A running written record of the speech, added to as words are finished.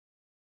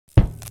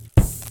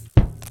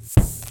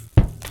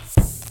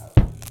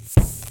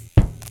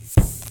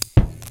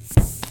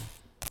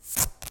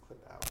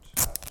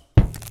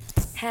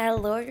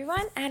Hello,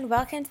 everyone, and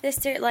welcome to This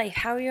Dirt Life.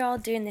 How are you all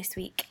doing this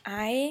week?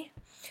 I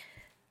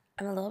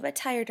am a little bit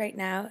tired right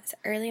now. It's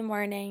early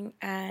morning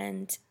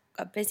and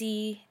a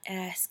busy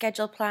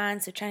schedule plan,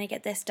 so trying to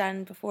get this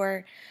done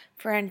before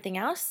anything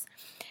else.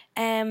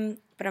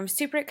 But I'm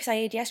super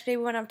excited. Yesterday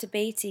we went up to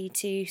Beatty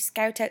to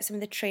scout out some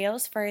of the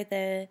trails for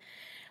the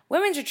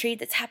women's retreat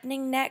that's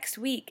happening next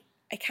week.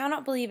 I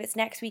cannot believe it's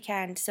next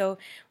weekend. So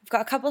we've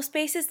got a couple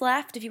spaces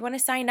left. If you want to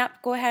sign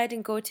up, go ahead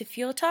and go to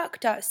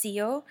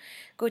fueltalk.co,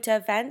 go to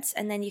events,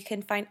 and then you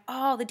can find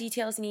all the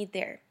details you need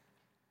there.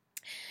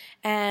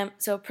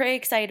 So pretty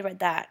excited about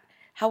that.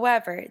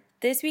 However,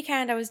 this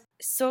weekend I was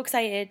so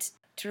excited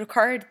to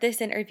record this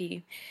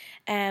interview.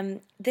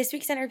 This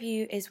week's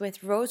interview is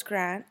with Rose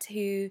Grant,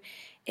 who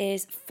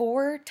is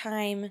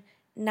 4-time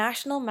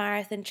national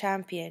marathon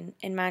champion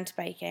in mountain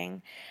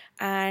biking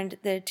and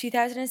the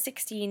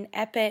 2016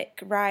 Epic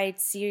Ride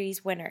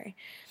Series winner.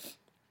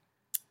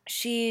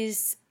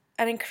 She's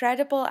an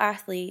incredible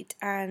athlete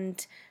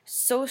and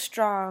so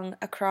strong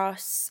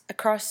across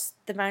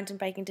the mountain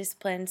biking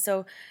discipline.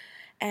 So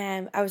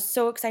I was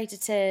so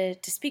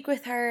excited to speak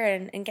with her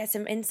and get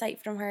some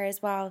insight from her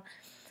as well.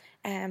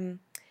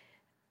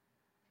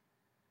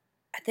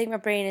 I think my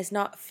brain is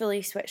not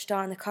fully switched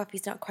on. The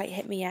coffee's not quite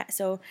hit me yet.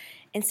 So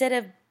instead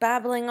of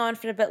babbling on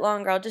for a bit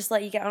longer, I'll just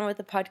let you get on with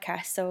the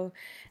podcast. So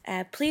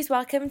please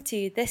welcome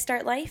to This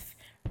Start Life,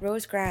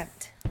 Rose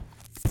Grant.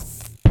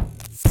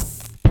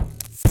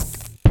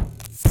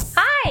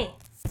 Hi.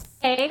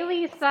 Hey,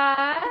 Lisa.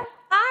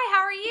 Hi,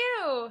 how are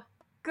you?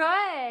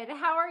 Good.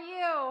 How are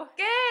you?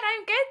 Good,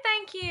 I'm good,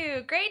 thank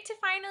you. Great to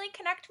finally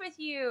connect with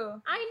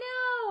you. I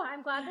know.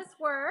 I'm glad this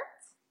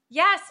worked.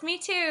 Yes, me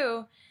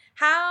too.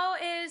 How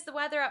is the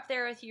weather up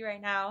there with you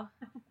right now?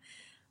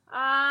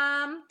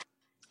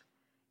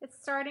 It's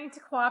starting to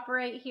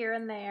cooperate here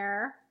and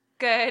there.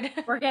 Good.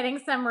 We're getting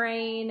some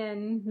rain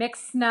and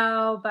mixed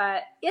snow,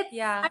 but it's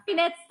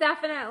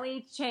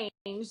definitely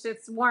changed.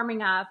 It's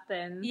warming up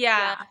and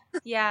yeah.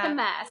 a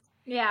mess.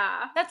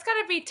 Yeah. That's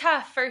gotta be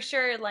tough for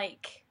sure. It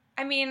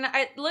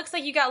looks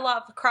like you got a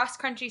lot of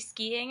cross-country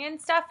skiing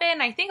and stuff in.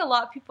 I think a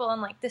lot of people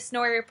in the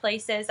snowier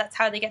places, that's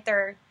how they get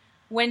their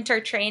winter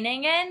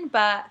training in.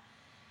 But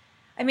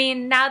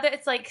now that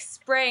it's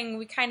spring,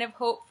 we kind of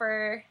hope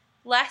for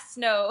less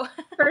snow.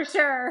 For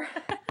sure.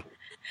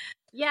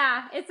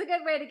 Yeah, it's a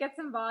good way to get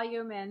some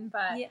volume in,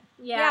 but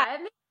yeah.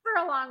 It makes for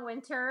a long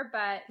winter,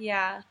 but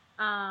yeah.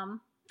 I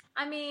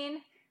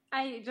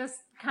just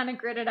kind of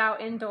grit it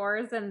out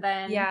indoors and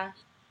then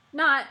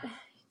not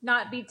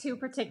be too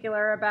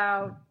particular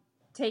about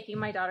taking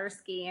my daughter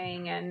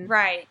skiing and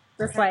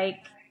just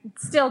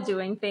still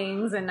doing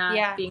things and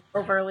not being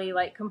overly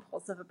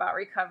compulsive about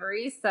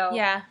recovery. So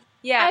I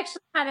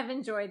actually kind of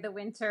enjoyed the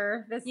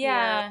winter this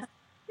year.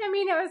 It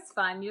was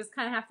fun. You just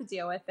kind of have to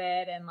deal with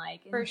it and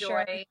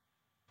enjoy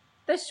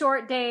the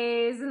short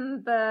days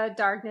and the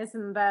darkness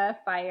and the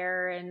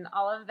fire and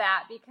all of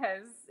that,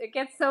 because it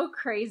gets so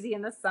crazy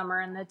in the summer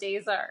and the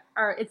days are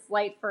it's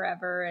light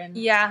forever and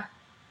so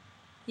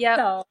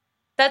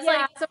that's so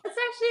it's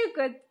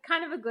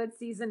actually a good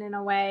season in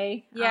a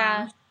way.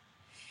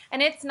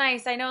 And it's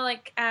nice. I know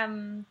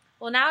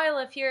now I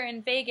live here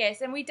in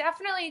Vegas and we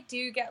definitely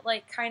do get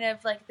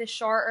the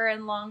shorter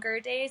and longer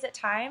days at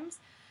times.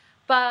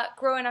 But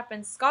growing up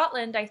in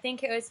Scotland, I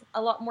think it was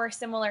a lot more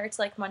similar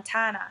to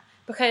Montana,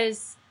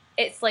 because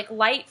it's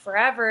light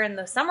forever in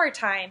the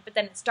summertime, but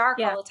then it's dark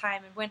all the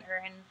time in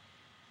winter,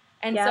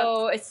 and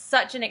so it's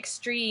such an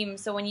extreme.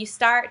 So when you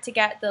start to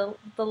get the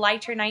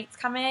lighter nights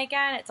coming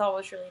again, it's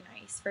always really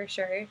nice for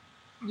sure.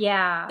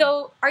 Yeah.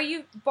 So are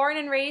you born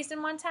and raised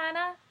in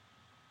Montana?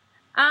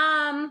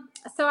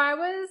 So I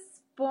was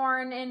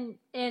born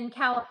in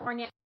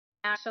California,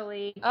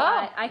 actually. Oh.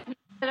 But I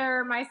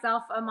consider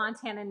myself a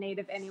Montana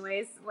native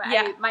anyways.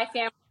 My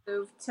family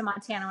moved to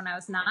Montana when I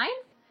was 9.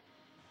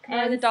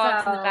 And the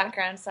dogs in the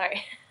background,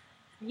 sorry.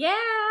 Yeah,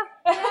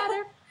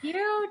 they're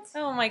cute.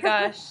 Oh my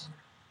gosh.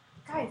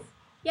 Guys.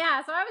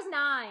 Yeah, so I was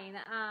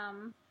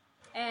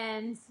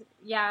 9.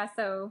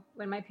 So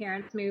when my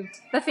parents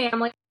moved the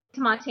family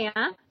to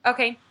Montana.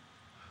 Okay.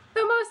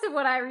 So most of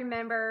what I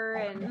remember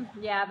and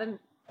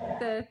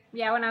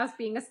when I was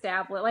being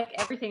established,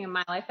 everything in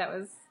my life that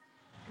was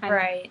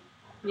right.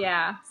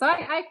 Yeah. So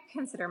I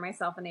consider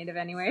myself a native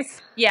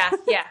anyways. Yeah.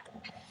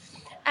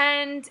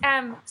 And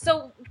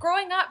so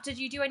growing up, did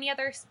you do any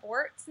other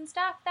sports and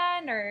stuff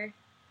then, or?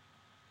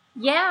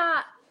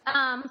 Yeah.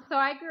 So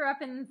I grew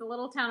up in the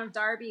little town of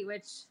Darby,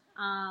 which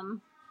I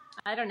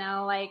don't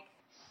know, I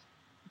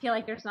feel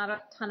like there's not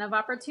a ton of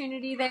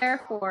opportunity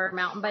there for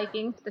mountain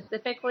biking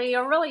specifically,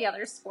 or really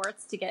other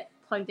sports to get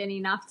plugged in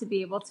enough to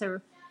be able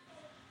to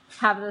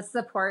have the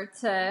support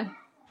to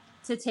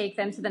take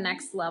them to the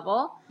next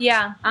level.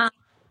 Yeah. So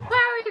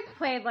I always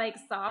played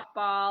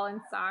softball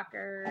and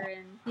soccer,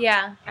 and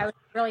I was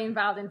really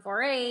involved in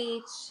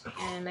 4-H,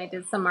 and I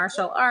did some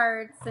martial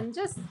arts and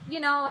just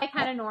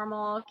kind of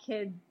normal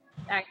kid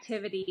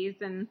activities,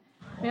 and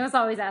it was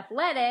always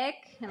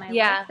athletic, and I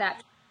liked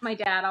that. My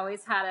dad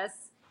always had us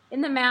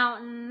in the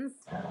mountains,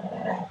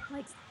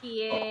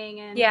 skiing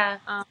and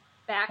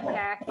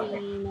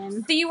backpacking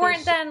and. So you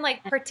weren't then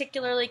like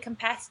particularly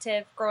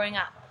competitive growing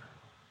up?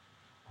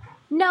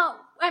 No,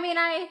 I mean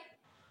I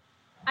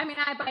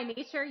by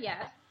nature,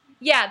 yes.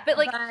 Yeah, but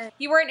like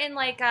you weren't in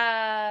like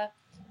no.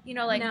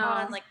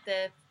 On like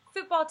the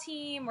football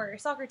team or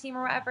soccer team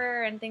or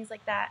whatever and things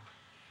like that.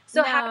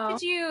 So how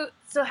did you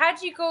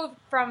go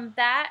from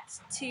that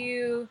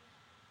to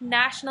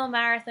national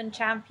marathon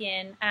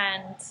champion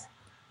and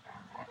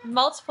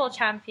multiple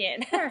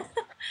champion? Sure.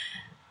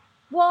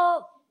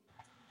 Well,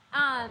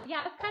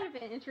 yeah, it's kind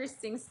of an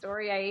interesting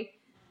story.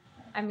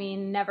 I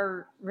mean,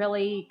 never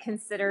really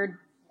considered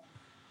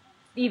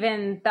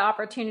even the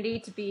opportunity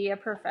to be a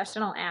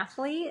professional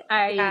athlete.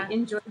 I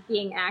enjoyed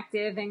being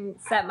active and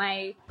set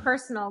my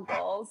personal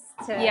goals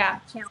to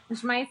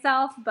challenge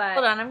myself. But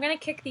hold on, I'm gonna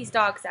kick these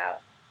dogs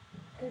out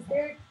because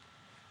they're.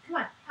 Come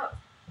on, out.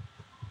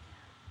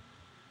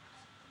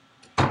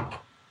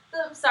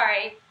 I'm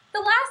sorry. The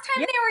last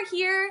time they were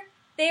here,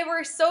 they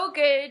were so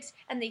good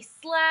and they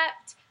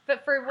slept.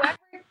 But for whatever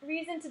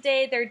reason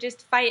today, they're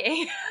just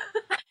fighting.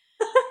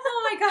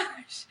 Oh my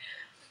gosh.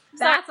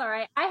 That's all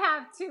right. I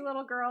have 2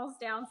 little girls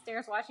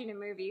downstairs watching a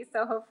movie,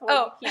 so hopefully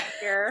you can't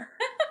hear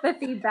the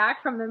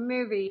feedback from the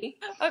movie.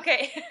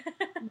 Okay.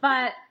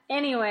 But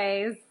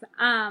anyways,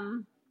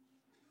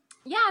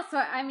 yeah, so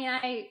I mean,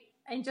 I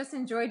just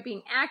enjoyed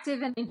being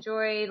active and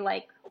enjoyed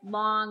like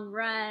long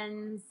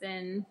runs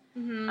and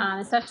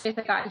especially as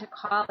I got into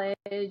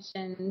college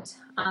and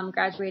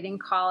graduating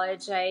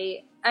college,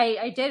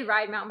 I did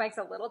ride mountain bikes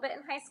a little bit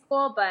in high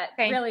school, but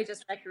really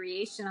just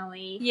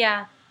recreationally.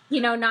 Yeah.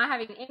 Not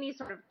having any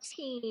sort of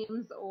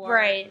teams or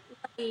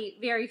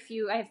very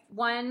few. I have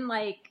one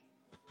like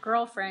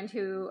girlfriend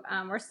who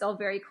we're still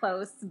very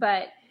close,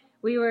 but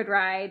we would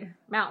ride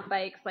mountain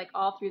bikes like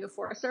all through the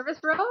Forest Service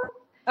road.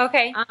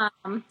 Okay.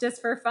 Just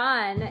for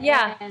fun.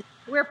 Yeah. And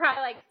we were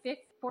probably like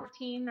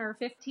 14 or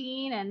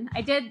 15, and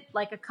I did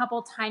like a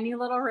couple tiny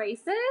little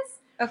races.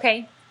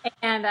 Okay.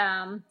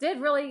 And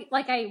did really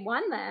like I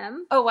won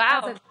them. Oh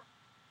wow.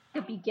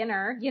 As a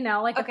beginner,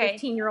 like a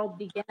 15-year-old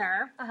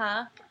beginner.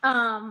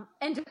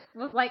 And just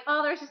was like,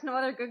 oh, there's just no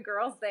other good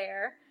girls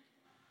there.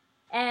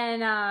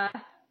 And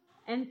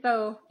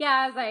so,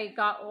 yeah, as I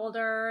got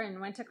older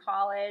and went to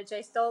college,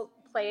 I still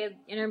played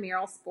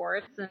intramural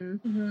sports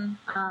and,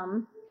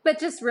 but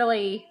just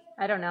really,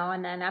 I don't know.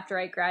 And then after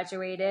I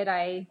graduated,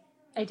 I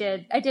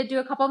did do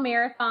a couple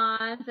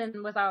marathons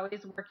and was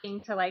always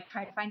working to like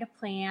try to find a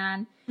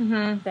plan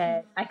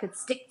that I could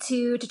stick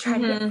to try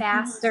to get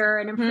faster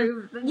and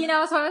improve,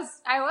 so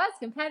I was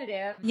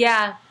competitive.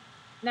 Yeah.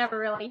 Never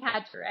really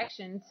had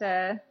direction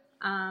to,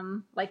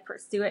 like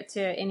pursue it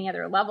to any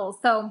other level.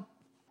 So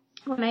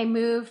when I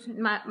moved,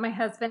 my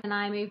husband and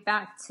I moved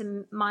back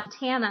to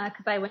Montana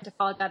because I went to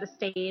college out of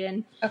state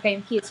and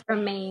he's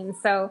from Maine.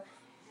 So,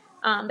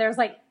 there was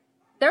like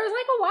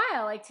a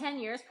while, like 10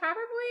 years probably,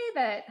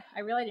 that I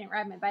really didn't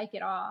ride my bike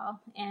at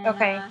all.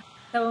 And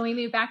so when we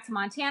moved back to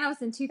Montana, it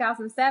was in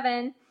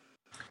 2007,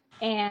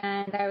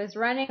 and I was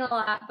running a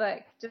lot,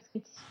 but just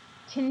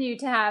continued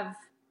to have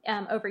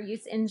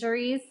overuse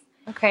injuries.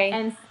 Okay.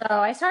 And so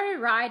I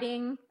started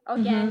riding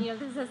again.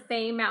 This is the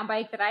same mountain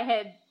bike that I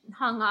had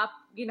hung up,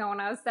 when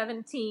I was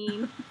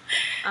 17.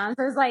 So it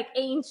was like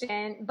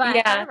ancient, but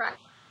I started riding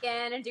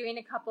again and doing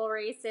a couple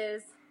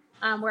races.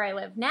 Where I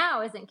live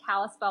now is in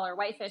Kalispell or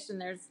Whitefish, and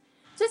there's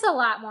just a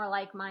lot more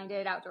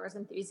like-minded outdoors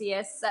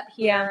enthusiasts up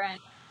here,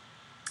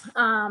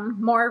 and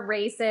more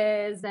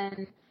races,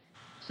 and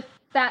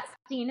that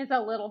scene is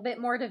a little bit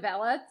more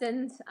developed.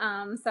 And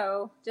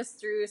so just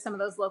through some of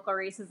those local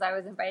races, I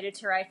was invited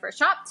to ride for a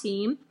shop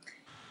team,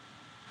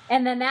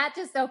 and then that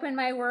just opened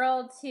my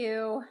world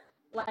to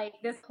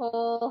like this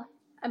whole,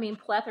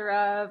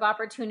 plethora of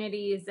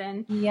opportunities.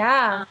 And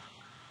so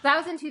that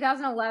was in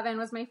 2011,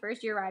 was my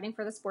first year riding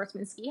for the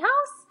Sportsman Ski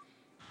House.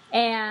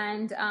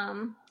 And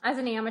as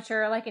an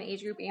amateur, like an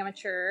age group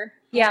amateur.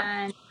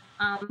 And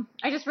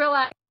I just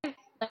realized,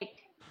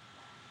 like,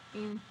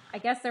 I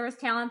guess there was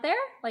talent there.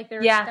 Like, there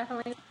was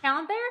definitely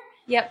talent there.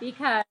 Yep.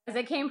 Because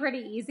it came pretty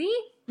easy.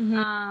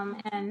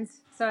 And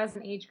so as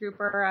an age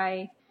grouper,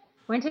 I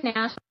went to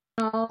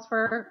nationals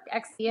for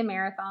XC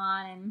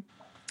Marathon.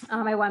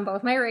 And I won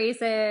both my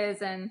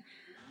races, and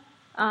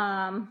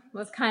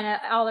was kind of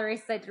all the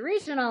races I did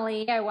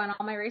regionally. I won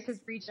all my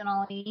races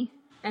regionally.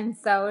 And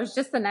so it was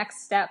just the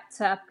next step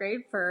to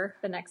upgrade for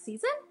the next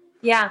season.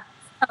 Yeah.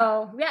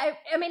 So, yeah,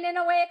 in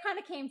a way, it kind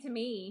of came to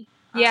me.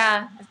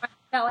 I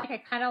felt like I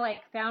kind of like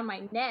found my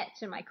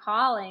niche and my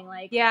calling.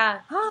 Like,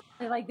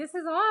 like, this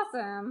is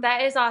awesome.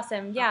 That is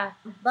awesome. Yeah.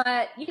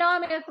 But,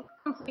 it's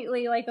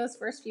completely like those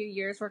first few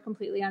years were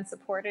completely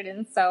unsupported.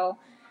 And so,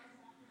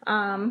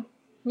 I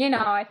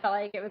felt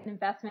like it was an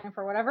investment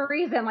for whatever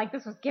reason. Like,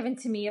 this was given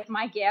to me as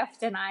my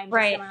gift, and I'm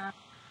just gonna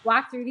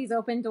walk through these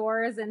open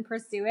doors and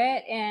pursue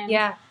it. And,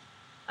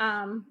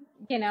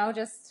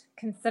 just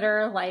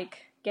consider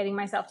like getting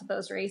myself to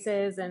those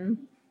races and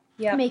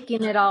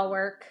making it all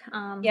work.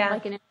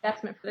 Like an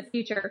investment for the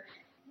future.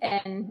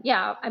 And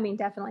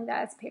definitely that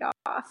has paid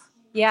off.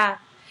 Yeah.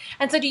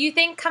 And so do you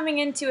think coming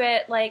into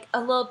it like a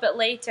little bit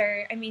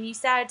later, you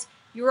said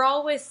you were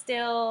always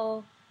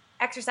still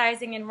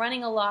exercising and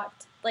running a lot.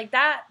 Like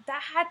that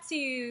had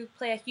to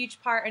play a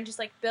huge part in just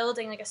like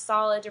building like a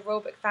solid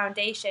aerobic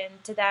foundation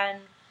to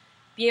then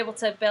be able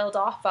to build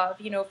off of,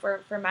 you know,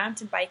 for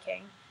mountain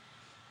biking.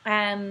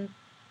 And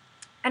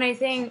I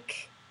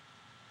think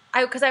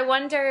because I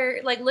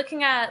wonder, like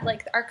looking at the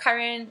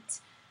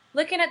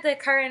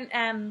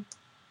current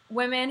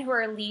women who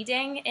are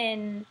leading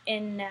in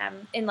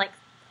like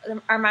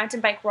our mountain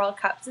bike World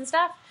Cups and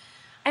stuff.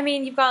 I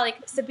mean, you've got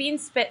like Sabine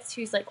Spitz,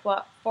 who's like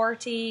what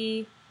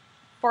 40,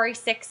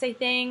 46, I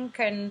think,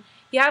 and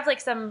you have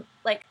like some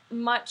like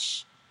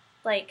much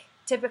like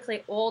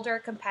typically older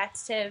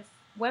competitive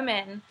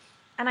women,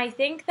 and I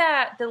think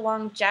that the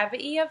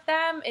longevity of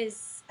them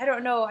is, I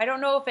don't know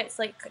if it's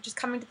like just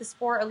coming to the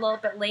sport a little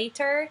bit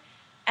later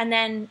and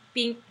then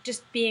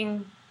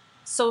being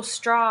so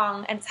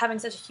strong and having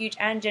such a huge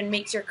engine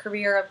makes your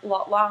career a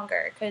lot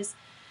longer, because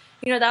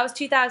you know that was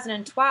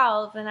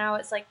 2012 and now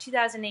it's like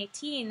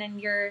 2018 and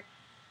you're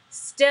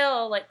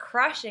still like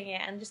crushing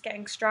it and just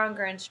getting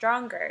stronger and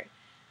stronger.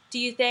 Do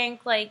you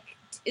think, like,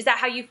 is that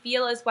how you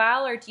feel as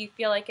well, or do you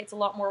feel like it's a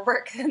lot more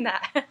work than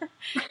that? I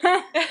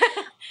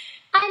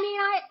mean,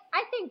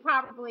 I think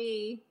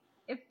probably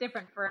it's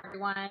different for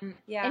everyone.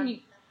 Yeah.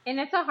 And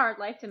it's a hard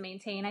life to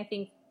maintain. I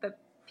think the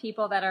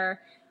people that are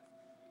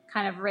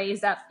kind of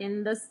raised up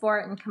in the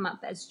sport and come up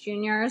as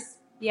juniors.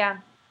 Yeah.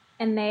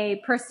 And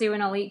they pursue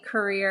an elite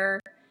career.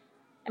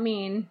 I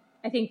mean,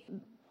 I think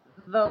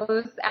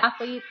those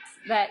athletes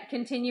that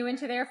continue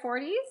into their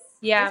 40s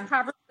is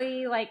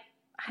probably like,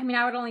 I mean,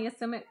 I would only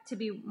assume it to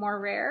be more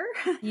rare.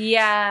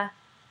 Yeah.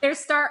 They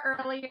start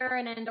earlier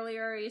and end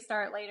earlier. You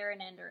start later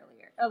and end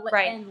earlier.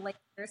 Right. And later.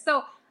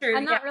 So true,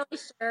 I'm not really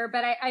sure,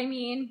 but I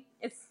mean,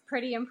 it's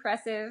pretty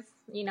impressive,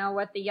 you know,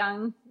 what the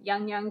young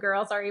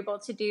girls are able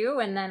to do.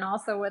 And then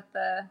also what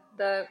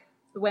the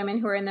women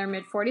who are in their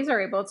mid 40s are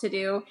able to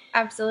do.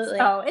 Absolutely.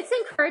 So it's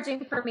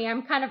encouraging for me.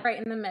 I'm kind of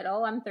right in the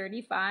middle. I'm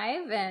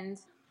 35 and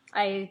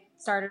I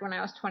started when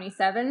I was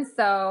 27.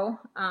 So,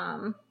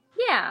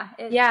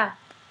 it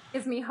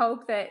gives me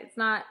hope that it's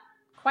not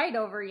quite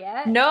over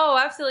yet. No,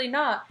 absolutely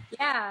not.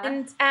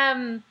 Yeah.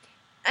 And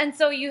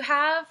so you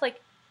have like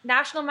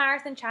national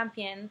marathon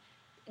champion.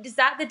 Is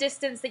that the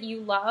distance that you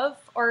love,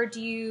 or do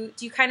you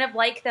kind of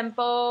like them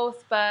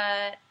both?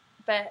 But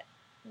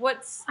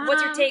what's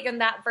your take on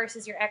that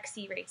versus your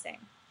XC racing?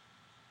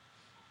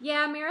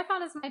 Yeah,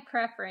 marathon is my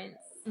preference.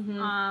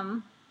 Mm-hmm.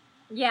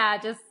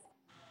 Just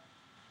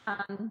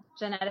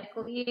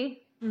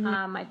genetically,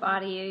 my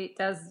body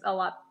does a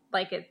lot.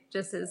 Like it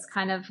just is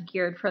kind of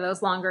geared for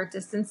those longer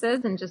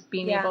distances and just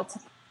being able to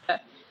put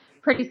a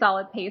pretty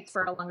solid pace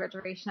for a longer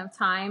duration of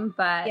time.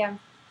 But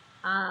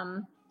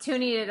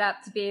tuning it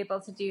up to be able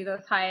to do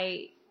those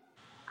high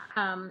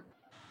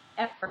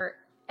effort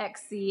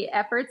XC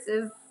efforts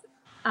is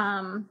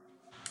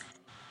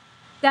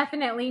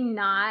definitely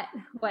not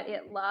what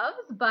it loves,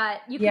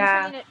 but you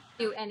can train it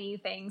to do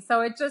anything.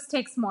 So it just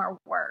takes more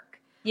work.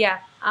 Yeah.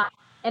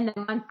 And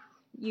then once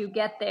you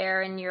get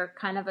there and you're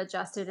kind of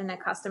adjusted and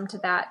accustomed to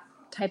that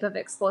type of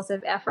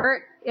explosive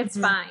effort, it's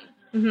fine.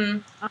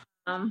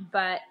 Mm-hmm.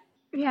 But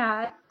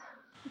yeah,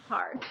 it's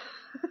hard.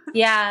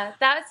 Yeah,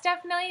 that's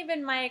definitely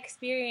been my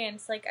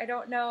experience. Like, I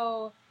don't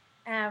know.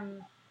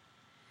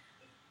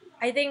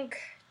 I think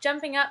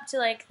jumping up to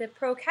like the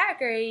pro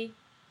category,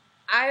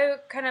 I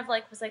kind of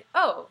like was like,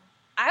 oh,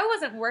 I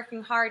wasn't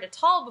working hard at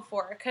all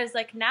before, because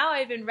like now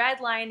I've been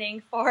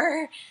redlining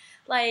for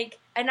like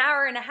an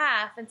hour and a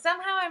half and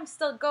somehow I'm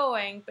still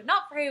going, but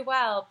not very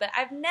well. But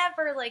I've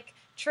never like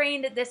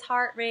trained at this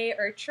heart rate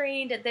or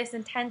trained at this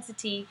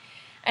intensity.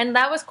 And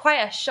that was quite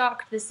a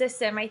shock to the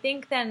system. I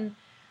think then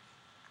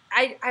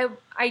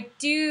I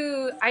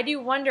do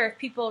wonder if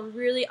people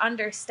really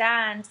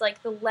understand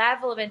like the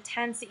level of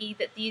intensity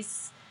that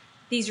these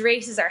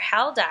races are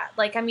held at.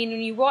 Like, I mean,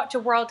 when you watch a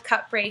World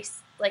Cup race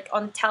like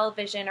on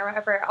television or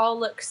whatever, it all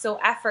looks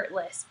so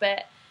effortless,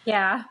 but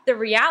the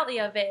reality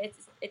of it,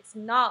 it's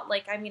not.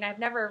 Like, I mean, I've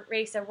never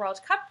raced a World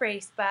Cup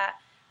race, but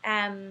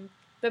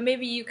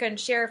maybe you can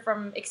share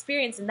from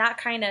experience in that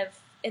kind of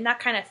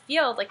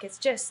field. Like,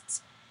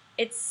 it's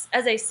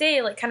as I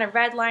say, like kind of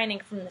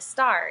redlining from the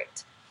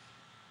start.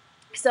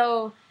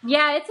 So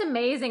yeah, it's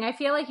amazing. I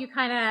feel like you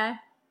kind of,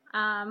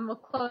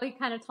 Chloe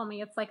kind of told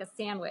me it's like a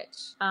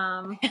sandwich,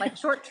 like a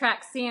short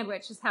track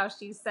sandwich is how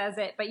she says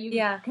it. But you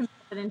can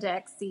put it into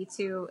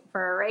XC2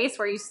 for a race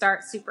where you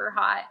start super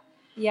hot.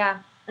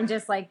 Yeah. And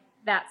just like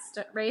that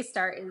race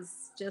start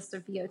is just a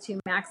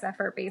VO2 max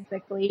effort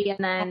basically. And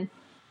then,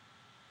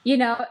 you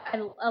know,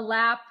 a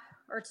lap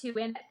or two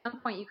in, at some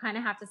point you kind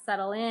of have to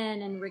settle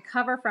in and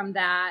recover from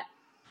that.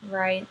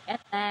 Right. And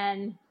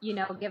then, you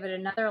know, give it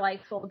another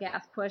like full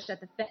gas push at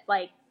the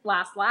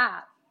last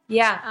lap.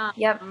 Yeah.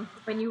 Yep.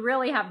 When you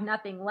really have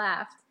nothing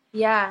left.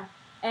 Yeah.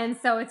 And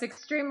so it's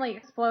extremely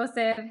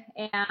explosive.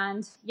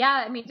 And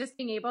yeah, I mean, just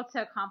being able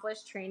to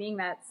accomplish training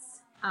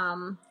that's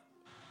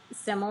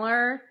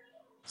similar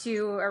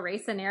to a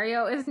race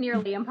scenario is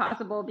nearly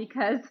impossible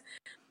because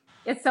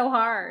it's so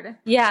hard.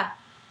 Yeah.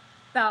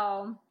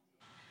 So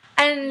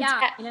And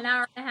yeah, in an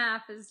hour and a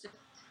half is just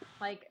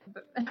like,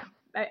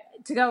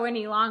 to go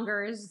any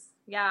longer is,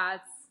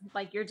 it's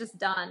like you're just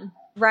done.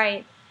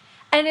 Right.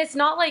 And it's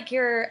not like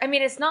you're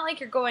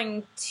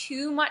going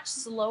too much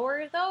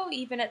slower though,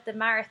 even at the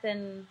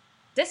marathon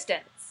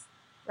distance,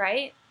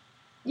 right?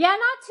 Yeah,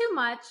 not too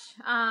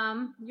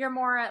much. You're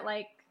more at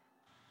like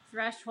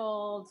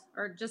threshold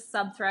or just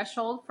sub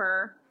threshold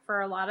for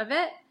a lot of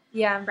it.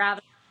 Yeah.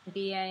 Rather than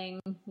being,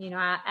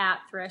 at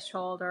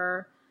threshold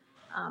or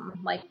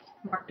like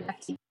more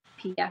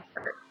FTP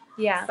effort.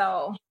 Yeah.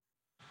 So.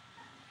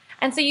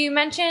 And so you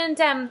mentioned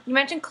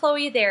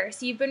Chloe there.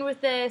 So you've been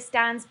with the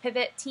Stan's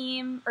Pivot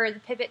team or the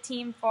Pivot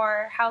team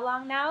for how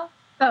long now?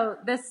 So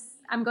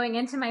I'm going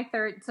into my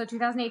third. So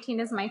 2018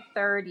 is my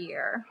third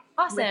year.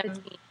 Awesome.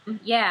 With the team.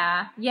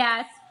 Yeah,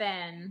 it's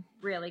been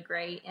really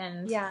great.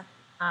 And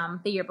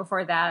the year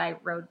before that, I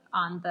rode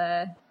on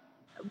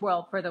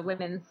for the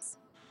women's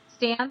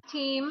Stan's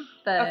team,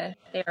 they're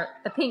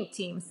the pink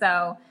team.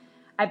 So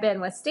I've been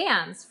with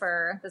Stan's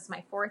this is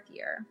my fourth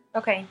year.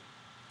 Okay,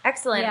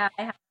 excellent. Yeah,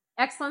 I have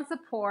excellent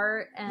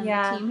support, and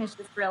the team has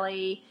just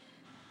really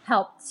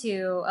helped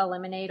to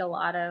eliminate a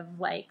lot of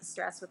like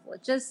stress with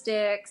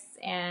logistics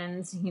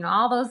and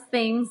all those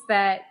things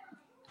that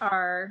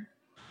are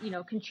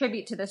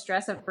contribute to the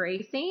stress of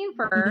racing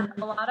for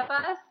a lot of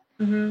us.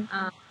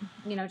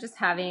 Mm-hmm. Just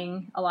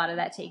having a lot of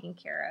that taken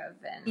care of,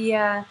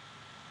 and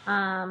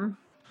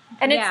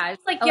and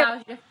it's like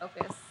allows you to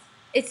focus.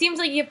 It seems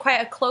like you have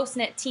quite a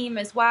close-knit team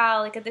as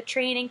well, like at the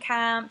training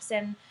camps,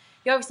 and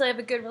you obviously have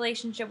a good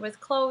relationship with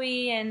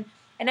Chloe, and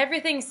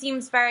everything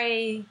seems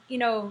very,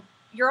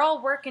 you're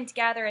all working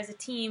together as a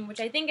team, which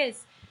I think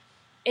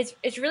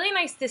it's really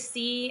nice to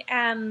see.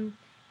 And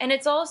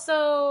it's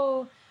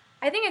also,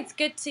 I think it's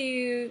good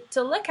to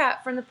look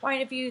at from the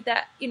point of view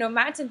that,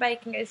 mountain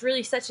biking is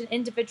really such an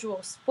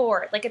individual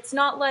sport. Like, it's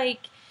not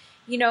like,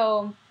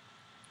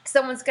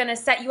 someone's going to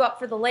set you up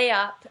for the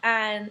layup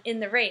and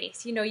in the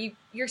race,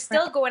 you're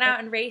still going out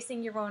and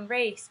racing your own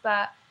race.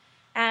 But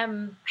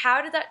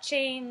how did that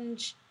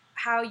change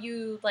how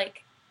you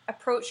like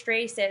approached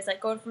races, like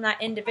going from that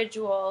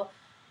individual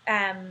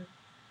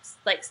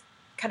like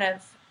kind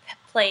of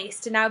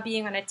place to now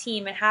being on a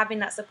team and having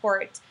that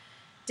support?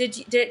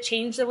 Did it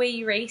change the way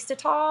you raced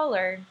at all,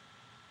 or?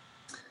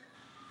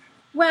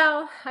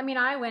 Well, I mean,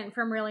 I went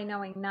from really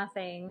knowing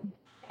nothing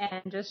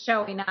and just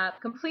showing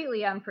up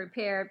completely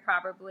unprepared,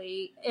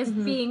 probably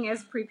being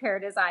as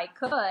prepared as I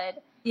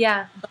could.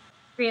 Yeah. But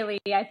really,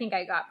 I think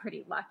I got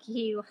pretty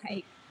lucky,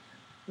 like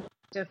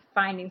just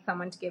finding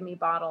someone to give me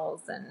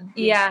bottles and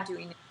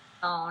doing it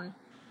on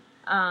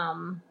my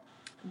own.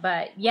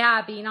 But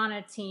being on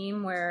a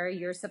team where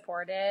you're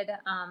supported,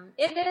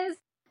 it is,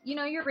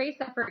 your race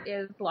effort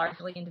is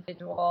largely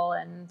individual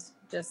and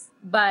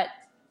but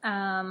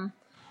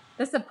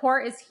the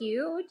support is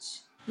huge.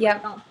 Yeah.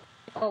 You don't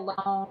feel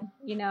alone.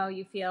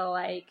 You feel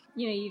like,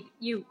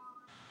 you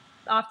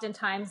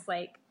oftentimes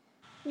like,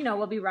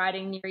 we'll be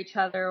riding near each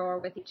other or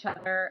with each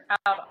other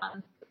out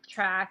on the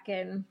track,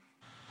 and,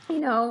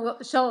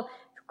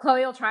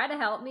 Chloe will try to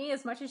help me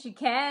as much as she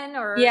can,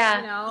 or,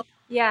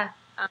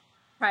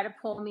 try to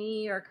pull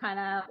me, or kind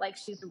of like,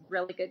 she's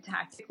really good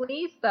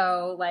tactically.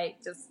 So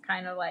like, just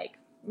kind of like,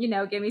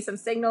 give me some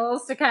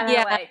signals to kind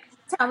of like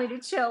tell me to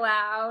chill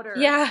out, or,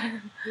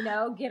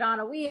 get on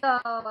a wheel,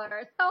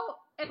 or so.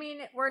 I mean,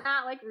 we're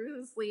not like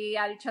ruthlessly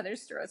at each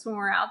other's throats when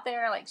we're out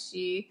there. Like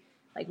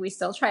we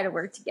still try to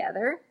work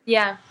together.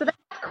 Yeah. So that's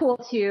cool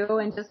too.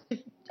 And just,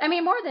 I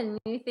mean, more than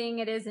anything,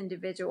 it is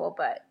individual,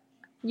 but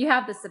you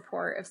have the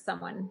support of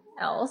someone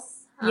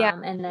else.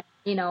 And then,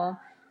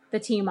 the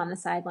team on the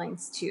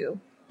sidelines too.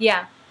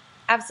 Yeah,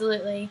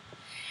 absolutely.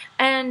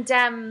 And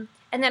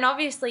then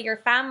obviously your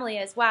family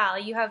as well.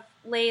 You have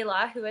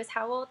Layla, who is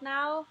how old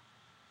now?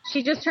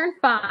 She just turned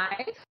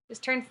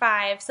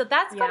 5. So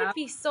that's got to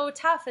be so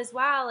tough as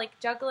well, like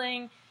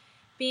juggling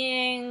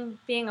being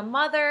a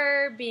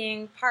mother,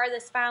 being part of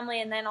this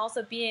family, and then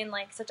also being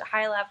like such a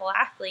high level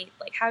athlete.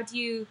 Like how do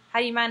you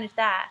manage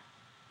that?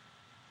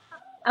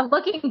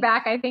 Looking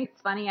back, I think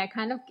it's funny. I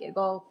kind of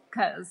giggle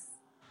because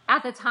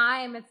at the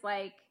time it's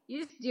like,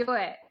 you just do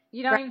it.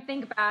 You don't even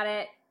think about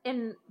it.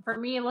 And for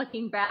me,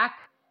 looking back,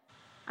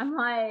 I'm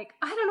like,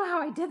 I don't know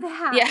how I did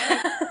that. Yeah.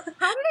 Like,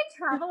 how did I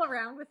travel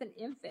around with an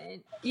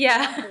infant?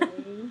 Yeah.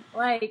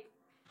 Like,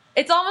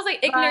 it's almost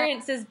like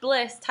ignorance is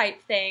bliss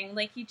type thing.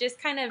 Like you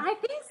just kind of, I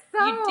think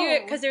so. You do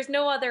it because there's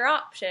no other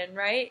option,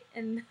 right?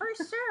 And for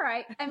sure.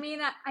 I mean,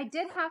 I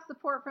did have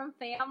support from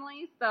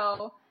family,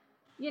 so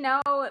we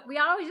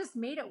always just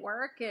made it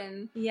work.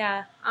 And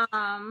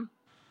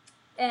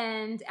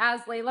and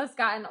as Layla's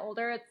gotten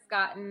older, it's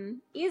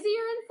gotten easier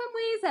in some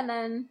ways, and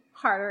then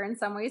harder in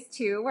some ways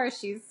too, where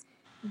she's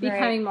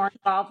becoming more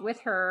involved with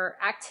her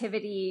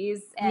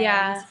activities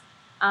and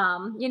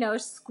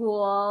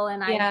school.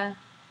 And I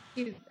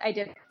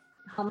did a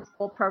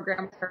homeschool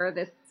program with her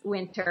this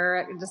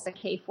winter, just a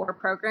K4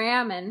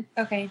 program, and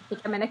I think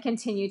I'm going to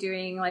continue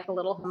doing like a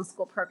little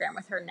homeschool program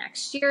with her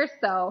next year.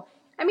 So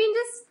I mean,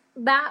 just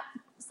that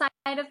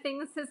side of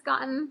things has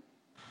gotten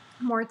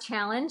more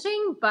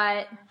challenging,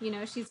 but,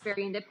 she's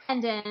very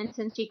independent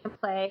and she can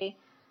play,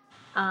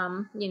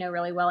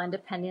 really well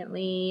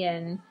independently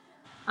and,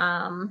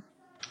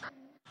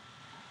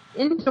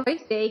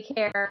 enjoys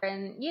daycare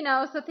and,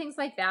 so things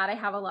like that. I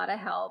have a lot of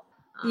help.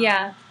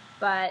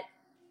 But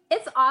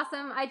it's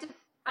awesome.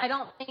 I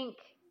don't think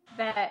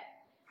that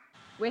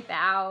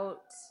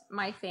without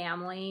my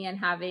family and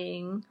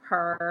having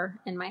her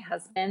and my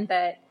husband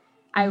that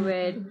I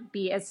would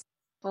be as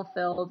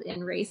fulfilled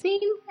in racing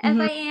as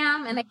I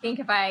am. And I think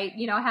if I,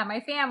 had my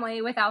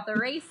family without the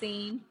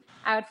racing,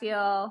 I would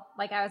feel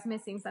like I was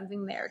missing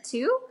something there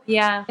too.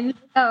 Yeah. And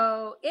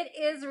so it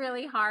is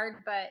really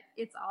hard, but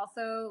it's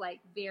also like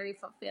very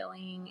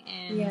fulfilling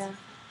and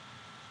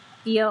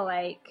feel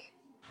like,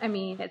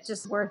 it's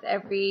just worth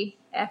every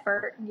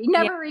effort. You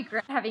never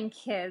regret having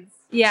kids.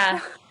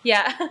 Yeah.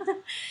 Yeah.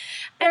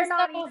 They're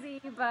not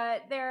easy,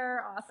 but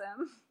they're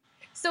awesome.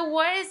 So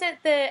what is it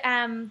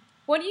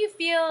what do you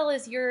feel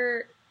is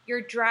your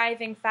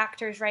driving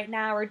factors right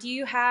now? Or do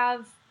you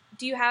have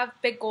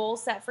big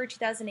goals set for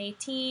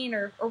 2018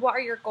 or what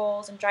are your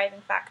goals and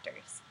driving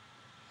factors?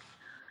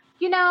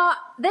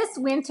 This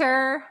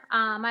winter,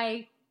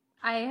 I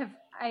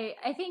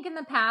think in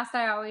the past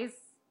I always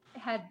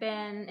had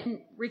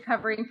been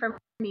recovering from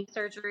knee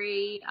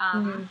surgery,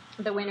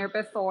 the winter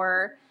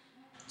before,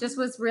 just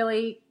was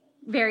really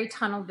very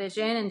tunnel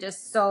vision and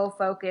just so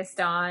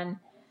focused on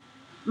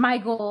my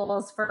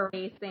goals for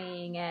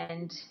racing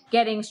and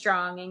getting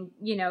strong and,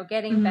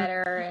 getting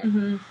better.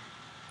 And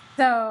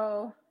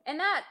so, and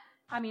that,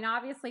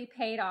 obviously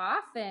paid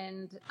off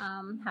and,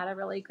 had a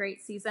really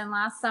great season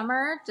last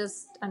summer,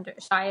 just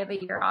shy of a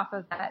year off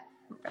of that,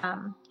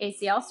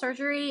 ACL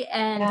surgery.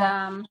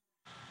 And,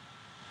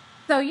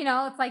 so,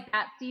 it's like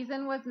that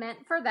season was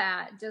meant for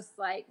that, just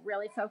like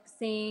really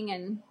focusing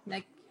and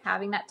like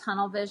having that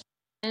tunnel vision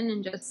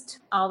and just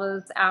all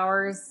those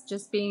hours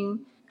just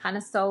being kind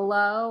of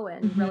solo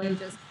and really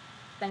just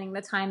spending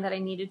the time that I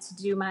needed to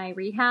do my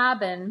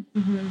rehab. And,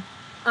 and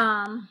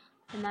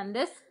then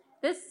this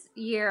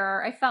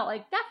year I felt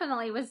like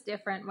definitely was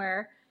different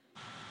where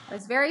I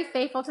was very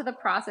faithful to the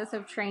process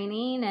of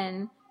training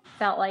and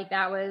felt like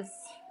that was,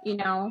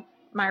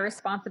 my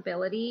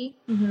responsibility,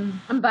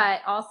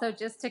 but also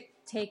just to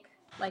take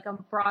like a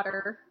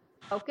broader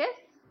focus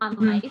on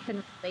life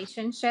and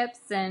relationships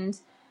and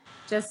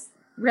just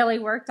really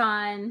worked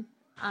on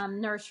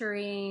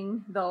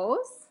nurturing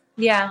those.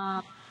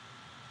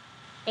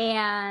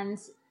 And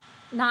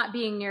not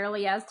being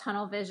nearly as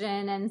tunnel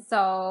vision. And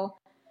so,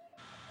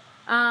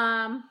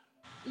 it's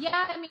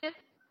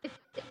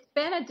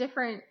been a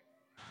different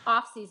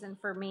off season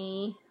for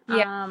me.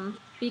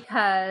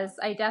 Because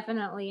I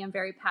definitely am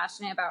very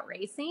passionate about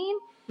racing.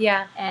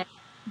 And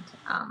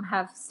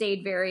have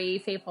stayed very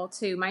faithful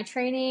to my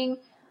training.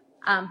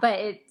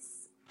 But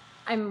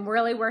I'm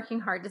really working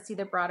hard to see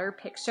the broader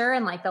picture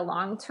and like the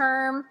long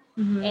term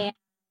and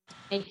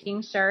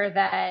making sure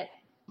that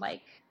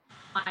like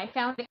my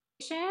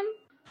foundation,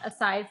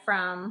 aside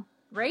from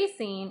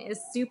racing, is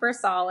super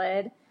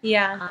solid.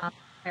 My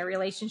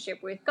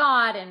relationship with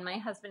God and my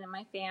husband and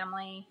my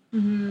family,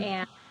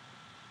 and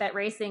that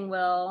racing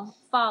will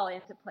fall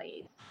into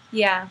place.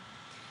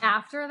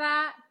 After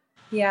that.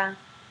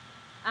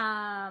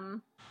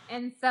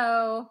 And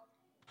so,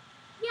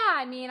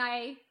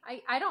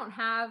 I don't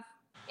have,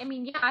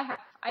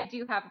 I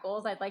do have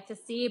goals I'd like to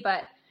see,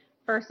 but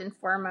first and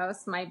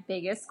foremost, my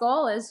biggest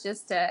goal is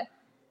just to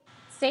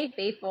stay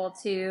faithful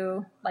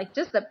to like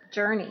just the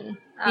journey,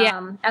 as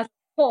a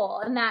whole.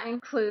 And that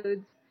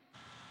includes,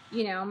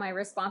 my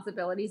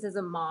responsibilities as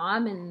a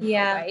mom and a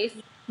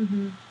wife.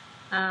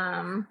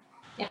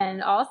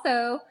 And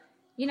also,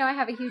 I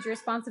have a huge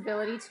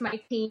responsibility to my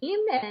team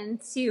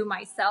and to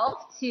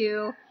myself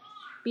to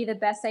be the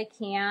best I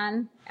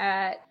can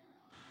as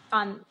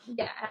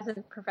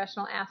a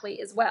professional athlete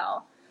as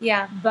well.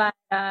 But,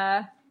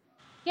 I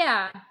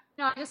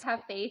just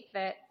have faith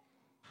that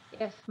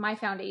if my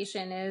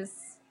foundation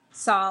is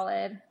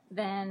solid,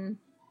 then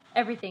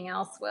everything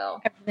else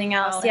will.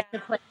 Into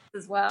place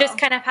as well. Just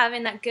kind of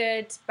having that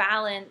good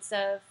balance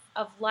of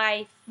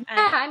life.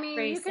 And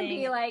racing. You can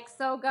be like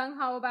so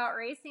gung-ho about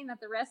racing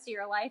that the rest of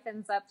your life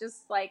ends up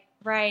just like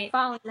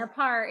falling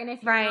apart. And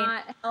if you're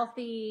not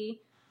healthy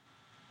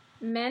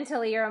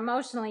mentally or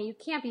emotionally, you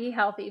can't be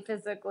healthy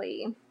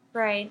physically.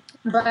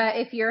 But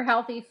if you're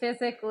healthy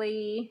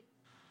physically,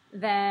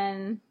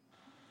 then,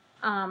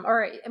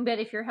 but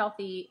if you're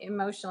healthy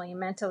emotionally and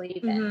mentally,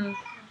 then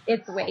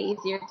it's way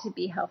easier to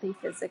be healthy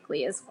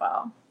physically as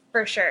well.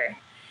 For sure.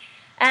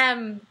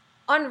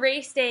 On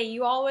race day,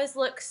 you always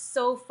look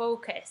so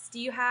focused. Do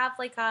you have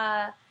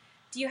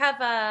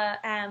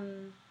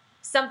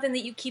something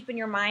that you keep in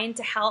your mind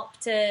to help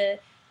to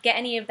get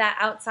any of that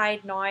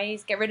outside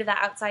noise, get rid of that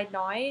outside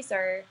noise,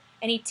 or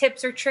any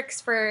tips or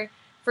tricks for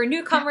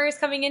newcomers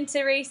coming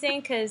into racing?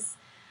 Because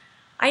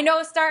I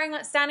know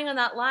standing on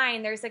that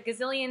line, there's a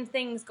gazillion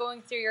things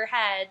going through your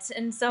head.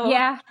 And so,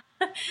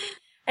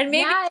 and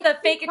maybe the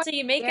fake it till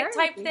you make it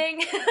type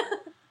thing.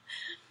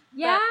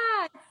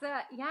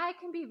 It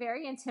can be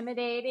very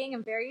intimidating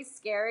and very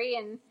scary.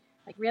 And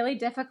like really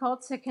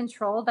difficult to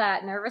control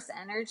that nervous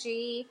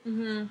energy.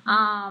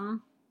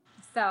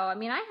 So, I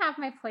mean, I have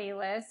my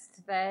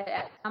playlist that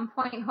at some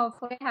point,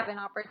 hopefully I have an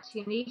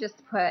opportunity just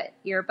to put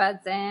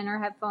earbuds in or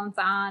headphones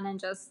on and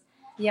just,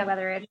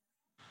 whether it's,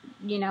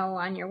 you know,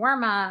 on your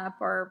warm up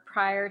or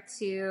prior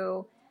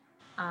to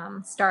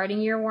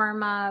starting your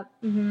warm up,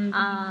 you know,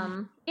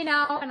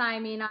 and I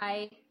mean,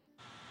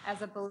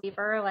 as a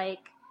believer,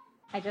 like,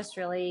 I just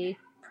really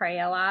pray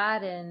a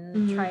lot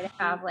and try to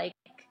have, like,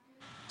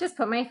 just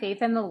put my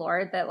faith in the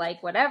Lord that,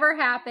 like, whatever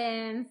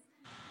happens,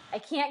 I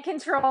can't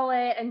control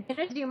it. I'm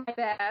going to do my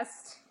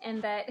best,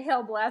 and that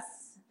He'll bless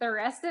the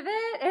rest of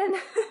it. And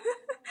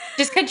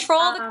just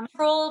control the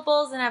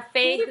controllables and have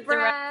faith. Deep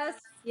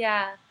breaths.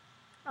 Yeah.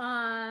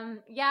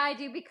 I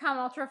do become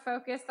ultra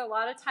focused a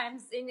lot of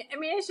times. I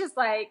mean, it's just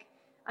like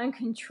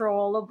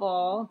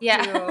uncontrollable.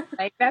 Yeah. To,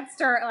 like, that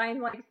start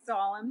line, like,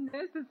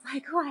 solemnness. It's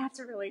like, oh, I have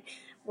to really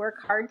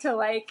work hard to,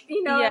 like,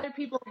 you know, other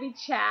people be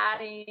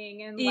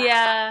chatting and laugh.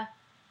 Yeah.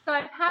 So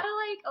I've had to,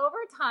 like, over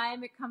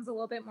time, it comes a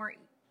little bit more,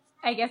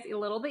 I guess, a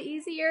little bit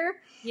easier.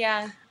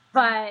 Yeah.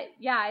 But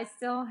yeah, I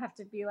still have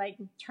to be like,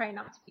 try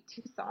not to be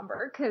too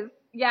somber. Cause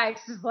yeah,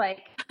 it's just like,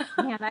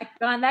 man,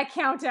 on that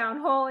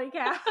countdown, holy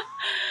cow.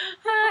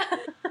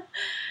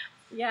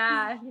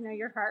 Yeah. You know,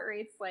 your heart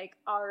rate's like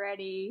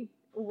already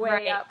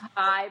way up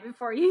high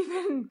before you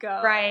even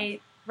go.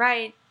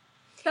 Right.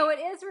 So it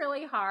is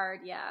really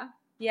hard. Yeah.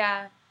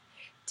 Yeah.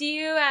 Do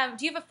you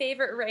have a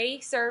favorite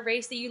race or a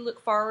race that you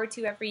look forward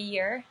to every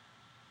year?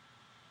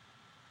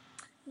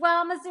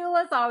 Well,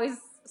 Missoula is always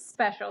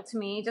special to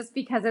me just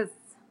because it's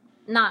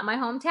not my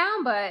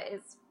hometown, but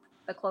it's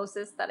the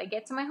closest that I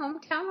get to my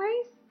hometown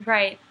race.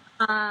 Right.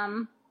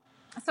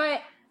 So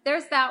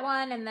there's that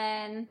one, and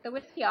then the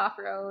Whiskey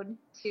Off-Road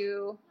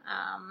too.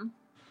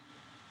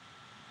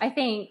 I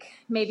think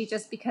maybe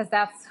just because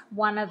that's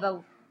one of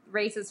the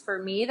races for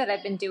me that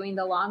I've been doing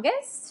the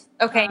longest.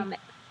 Okay.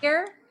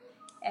 Here,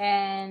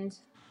 and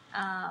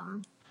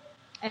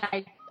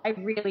I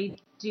really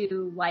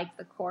do like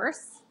the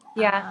course.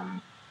 Yeah.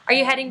 Are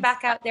you heading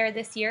back out there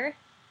this year?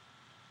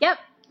 Yep.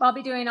 I'll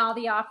be doing all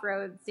the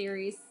off-road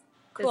series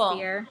this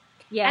year.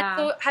 Yeah.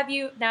 And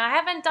so now I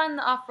haven't done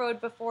the off-road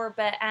before,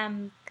 but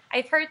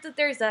I've heard that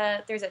there's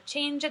a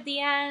change at the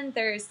end.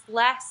 There's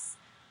less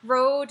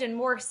road and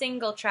more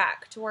single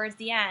track towards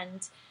the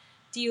end.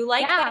 Do you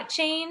like that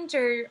change,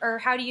 or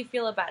how do you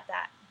feel about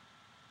that?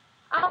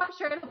 Oh, I'm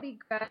sure it'll be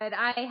good.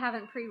 I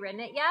haven't pre-written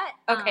it yet.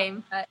 Okay.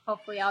 But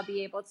hopefully I'll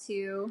be able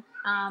to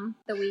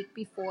the week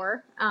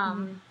before,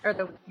 right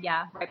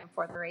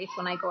before the race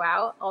when I go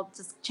out. I'll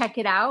just check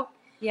it out.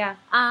 Yeah.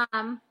 I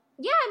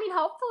mean,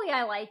 hopefully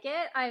I like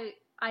it.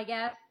 I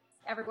guess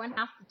everyone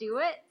has to do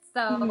it.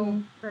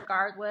 So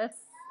regardless,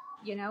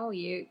 you know,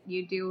 you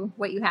do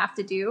what you have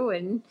to do.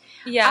 And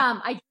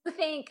I do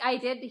think I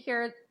did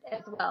hear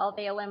as well,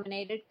 they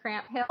eliminated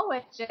Cramp Hill,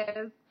 which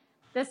is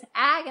this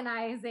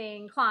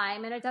agonizing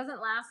climb, and it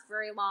doesn't last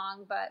very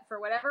long, but for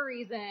whatever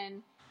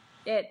reason,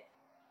 it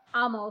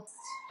almost,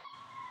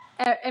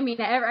 I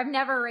mean, I've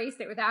never raced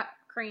it without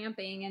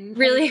cramping, and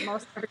really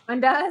most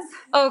everyone does.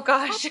 Oh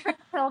gosh.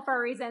 Hill for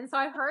a reason. So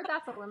I've heard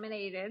that's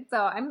eliminated.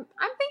 So I'm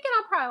thinking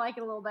I'll probably like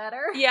it a little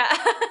better. Yeah.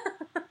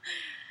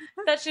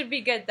 That should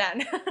be good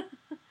then.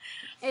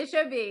 It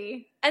should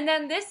be. And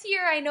then this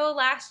year, I know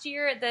last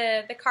year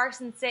the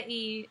Carson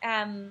City,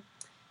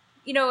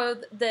 you know,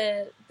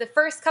 the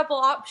first couple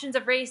options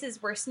of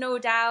races were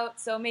snowed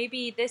out. So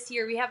maybe this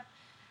year we have,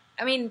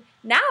 I mean,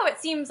 now it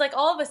seems like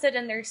all of a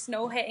sudden there's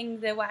snow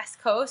hitting the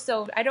West Coast.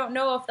 So I don't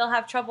know if they'll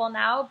have trouble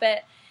now,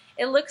 but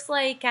it looks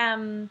like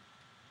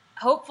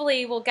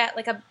hopefully we'll get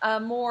like a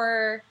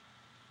more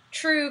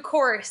true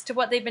course to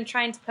what they've been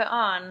trying to put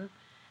on.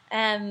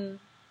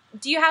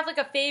 Do you have like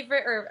a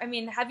favorite, or I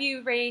mean, have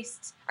you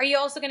raced? Are you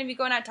also going to be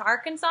going out to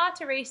Arkansas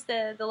to race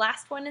the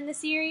last one in the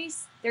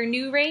series, their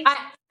new race?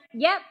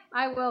 Yep,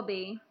 I will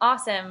be.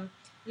 Awesome.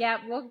 Yeah,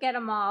 we'll get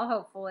them all,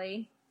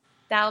 hopefully.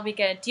 That'll be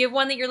good. Do you have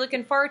one that you're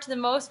looking forward to the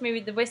most?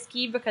 Maybe the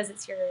whiskey because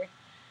it's your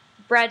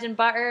bread and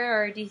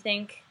butter, or do you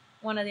think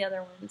one of the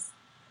other ones?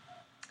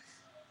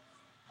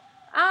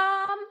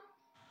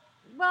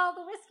 Well,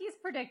 the whiskey is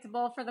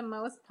predictable for the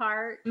most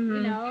part.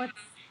 You know, it's,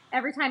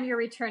 every time you're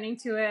returning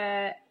to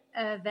an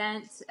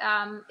event,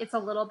 it's a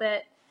little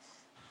bit,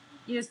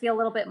 you just feel a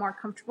little bit more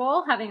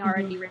comfortable having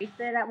already raced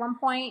it at one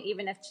point,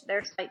 even if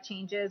there's slight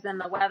changes in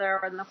the weather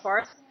or in the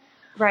course.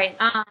 Right.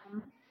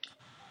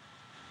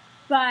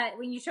 But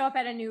when you show up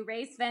at a new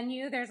race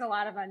venue, there's a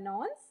lot of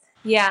unknowns.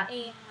 Yeah.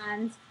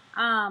 And,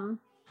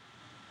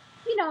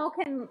 you know,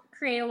 can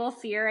create a little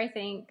fear, I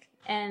think.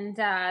 And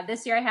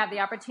this year I have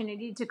the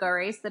opportunity to go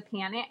race the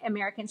Pan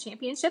American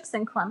Championships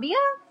in Columbia.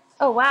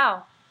 Oh,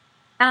 wow.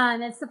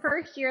 And it's the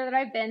first year that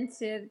I've been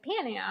to the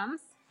Pan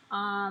Ams.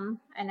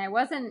 And it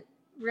wasn't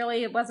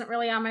really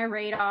on my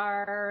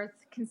radar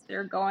to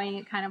consider going.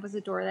 It kind of was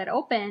a door that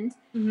opened.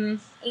 And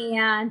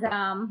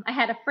I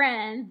had a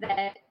friend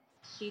that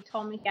she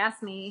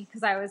asked me,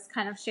 because I was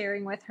kind of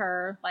sharing with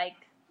her, like,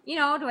 you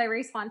know, do I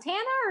race Fontana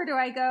or do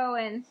I go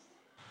and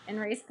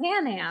race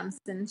Pan Ams?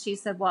 And she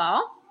said,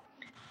 well,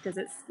 does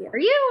it scare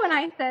you? And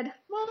I said,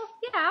 well,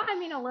 yeah, I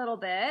mean, a little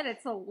bit.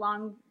 It's a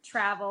long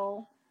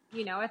travel,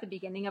 at the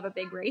beginning of a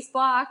big race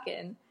block.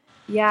 And,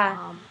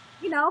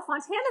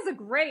 Fontana's a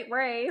great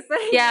race.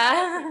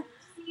 Yeah.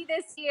 See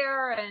this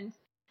year. And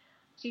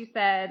she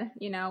said,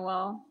 she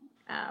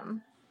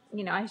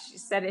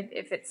said,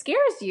 if it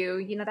scares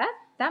you,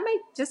 that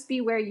might just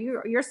be where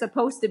you're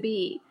supposed to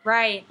be.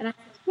 Right. And I said,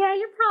 yeah,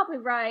 you're probably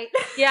right.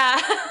 Yeah.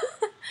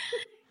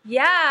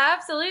 Yeah,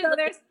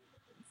 absolutely.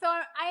 So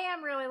I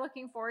am really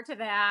looking forward to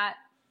that.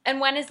 And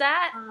when is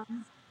that?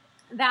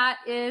 That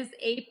is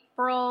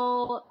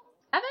April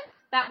 7th.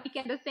 That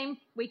weekend, the same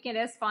weekend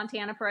as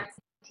Fontana Pro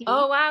XCT.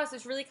 Oh, wow. So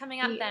it's really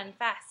coming up then,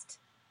 fast.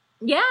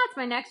 Yeah, it's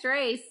my next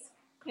race.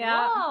 Cool.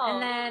 Yeah.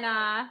 And then,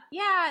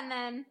 and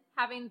then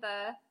having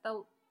the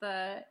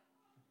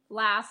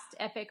last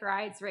Epic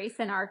Rides race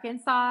in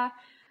Arkansas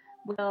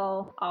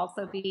will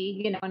also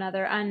be,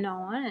 another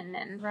unknown, and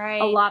then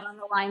a lot on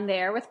the line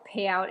there with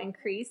payout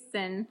increase,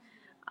 and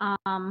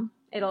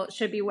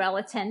should be well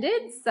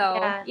attended. So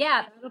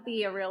that'll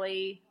be a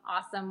really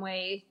awesome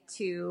way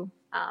to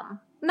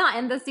not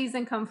end the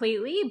season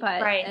completely,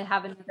 but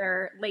have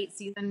another late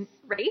season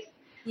race.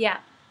 Yeah.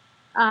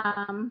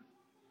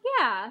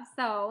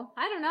 So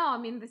I don't know. I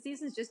mean, the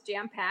season's just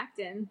jam packed,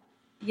 and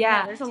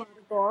there's a lot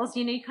of goals.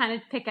 You kind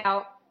of pick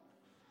out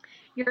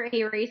your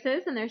A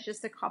races, and there's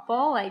just a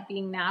couple, like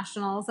being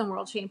nationals and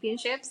world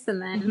championships,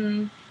 and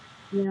then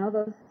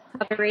those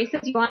other races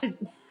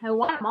I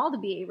want them all to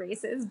be A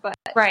races, but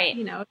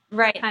kind of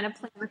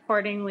plan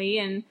accordingly.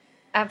 And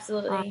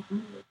absolutely.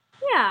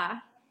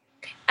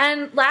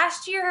 And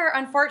last year,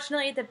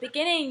 unfortunately, at the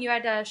beginning, you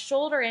had a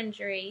shoulder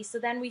injury, so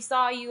then we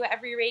saw you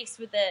every race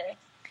with the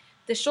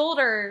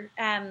shoulder,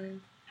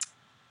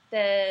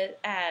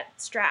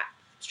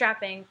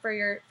 strapping for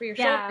your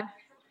shoulder.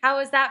 How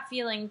is that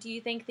feeling? Do you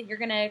think that you're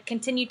going to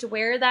continue to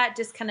wear that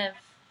just kind of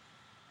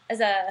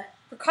as a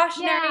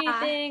precautionary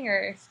thing,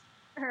 or?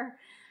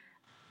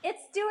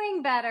 It's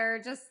doing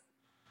better.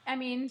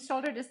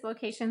 Shoulder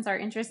dislocations are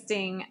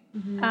interesting.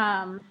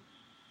 Mm-hmm.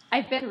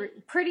 I've been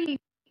pretty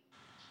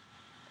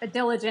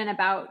diligent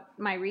about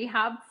my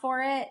rehab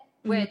for it,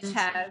 which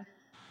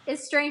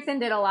is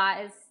strengthened it a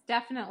lot. It's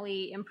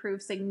definitely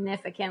improved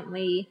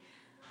significantly,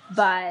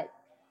 but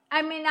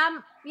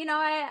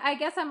I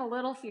guess I'm a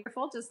little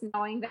fearful just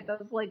knowing that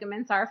those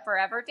ligaments are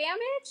forever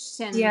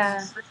damaged, and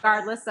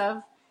regardless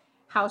of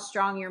how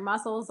strong your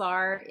muscles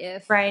are,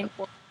 if the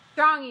force is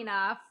strong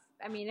enough,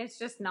 it's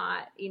just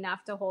not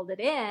enough to hold it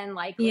in.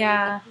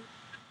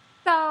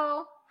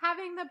 So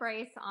having the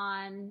brace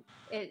on,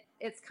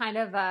 it's kind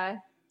of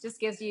just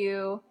gives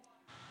you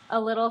a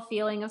little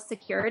feeling of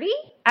security.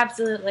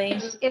 Absolutely.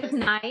 It's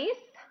nice.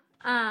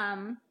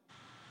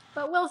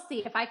 But we'll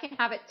see. If I can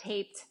have it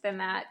taped, then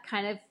that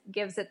kind of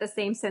gives it the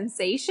same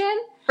sensation.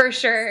 For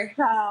sure.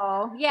 So,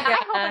 I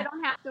hope I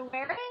don't have to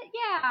wear it.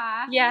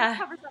 Yeah. It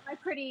covers up my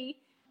pretty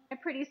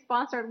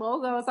sponsored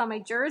logos on my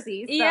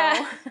jerseys. So.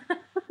 Yeah.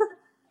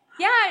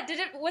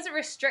 Was it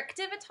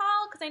restrictive at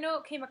all? Because I know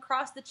it came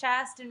across the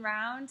chest and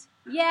round.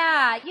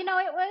 Yeah. It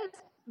was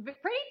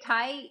pretty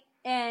tight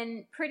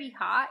and pretty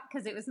hot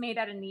because it was made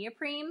out of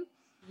neoprene.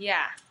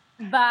 Yeah.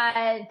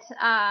 But,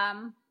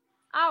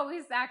 I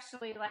always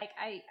actually,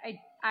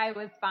 I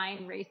was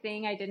fine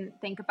racing. I didn't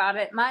think about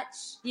it much.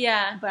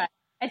 Yeah. But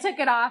I took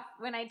it off.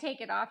 When I take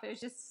it off, it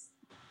was just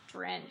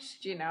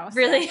drenched,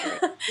 Really?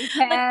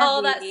 Like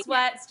all that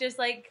sweat's just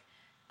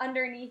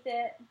underneath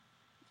it.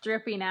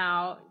 Dripping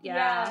out.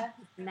 Yeah.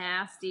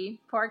 Nasty.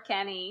 Poor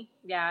Kenny.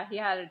 Yeah, he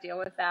had to deal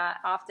with that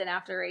often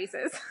after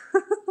races.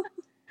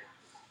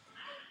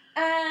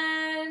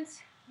 And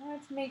I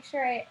wanted to make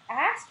sure I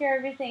asked you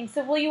everything.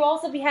 So will you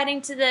also be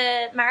heading to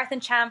the Marathon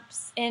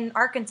Champs in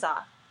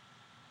Arkansas?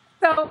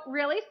 So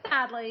really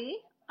sadly,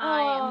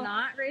 I am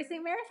not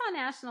racing Marathon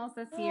Nationals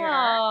this year.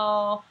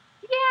 Oh.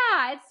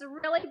 Yeah, it's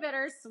really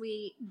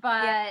bittersweet,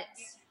 but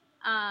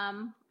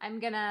I'm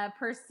going to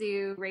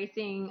pursue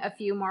racing a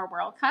few more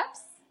World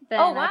Cups than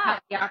I've had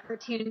the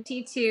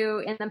opportunity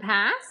to in the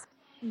past.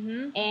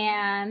 Mm-hmm.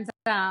 And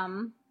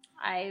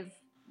I've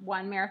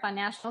won Marathon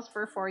Nationals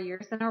for 4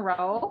 years in a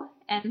row.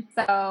 And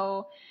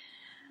so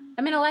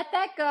I'm going to let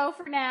that go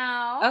for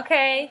now.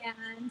 Okay.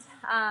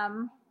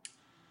 And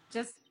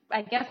just,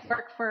 I guess,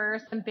 work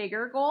for some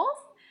bigger goals.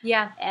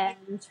 Yeah.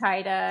 And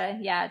try to,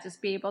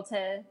 just be able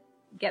to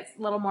get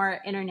a little more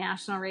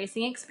international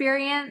racing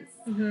experience.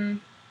 Mm-hmm.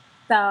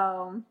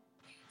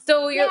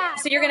 So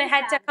you're going to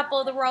head to a couple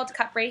of the World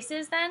Cup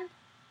races then?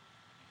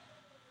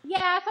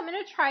 Yeah, so I'm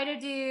going to try to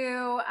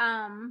do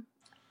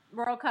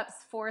World Cups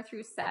 4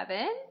 through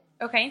 7.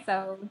 Okay.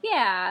 So,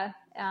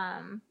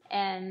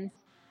 and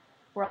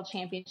World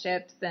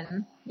Championships,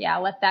 and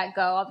let that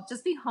go. I'll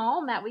just be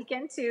home that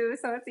weekend too,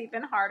 so it's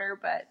even harder.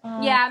 But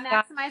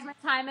maximize my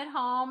time at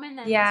home, and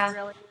then just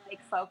really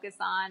focus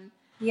on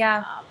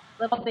a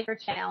little bigger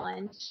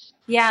challenge.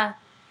 Yeah,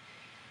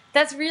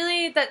 that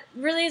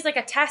really is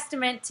a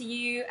testament to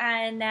you,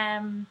 and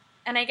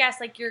I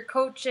guess your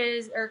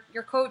coaches or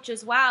your coach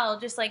as well,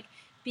 just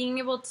being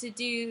able to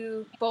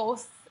do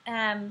both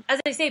as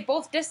I say,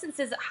 both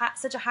distances at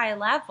such a high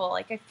level.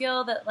 Like, I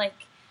feel that,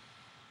 like,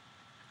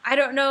 I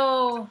don't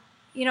know,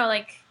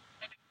 like,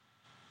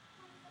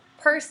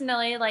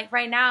 personally, like,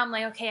 right now I'm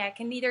like, okay, I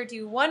can either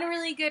do one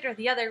really good or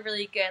the other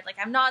really good. Like,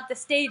 I'm not at the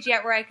stage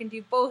yet where I can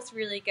do both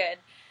really good.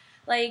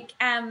 Like,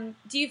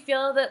 do you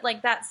feel that,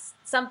 like, that's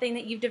something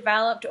that you've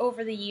developed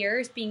over the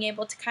years, being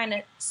able to kind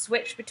of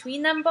switch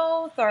between them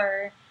both,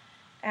 or?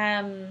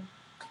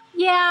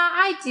 Yeah,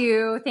 I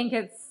do think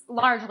it's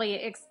largely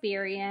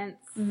experience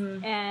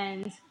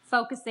and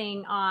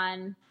focusing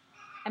on,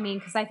 I mean,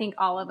 because I think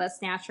all of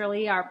us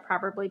naturally are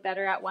probably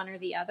better at one or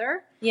the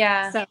other.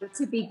 Yeah. So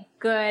to be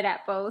good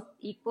at both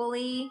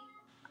equally,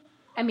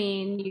 I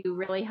mean, you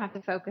really have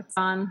to focus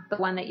on the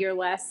one that you're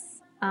less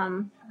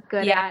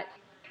good at,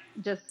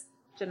 just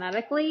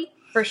genetically.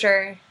 For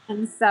sure.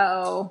 And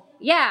so,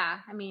 yeah,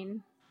 I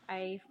mean,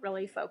 I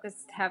really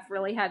have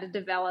really had to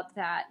develop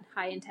that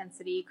high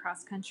intensity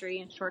cross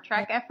country and short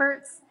track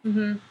efforts.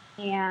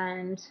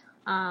 And,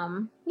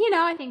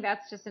 I think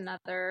that's just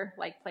another,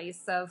 like,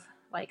 place of,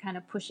 like, kind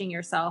of pushing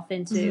yourself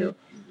into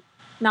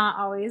not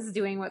always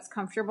doing what's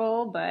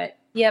comfortable, but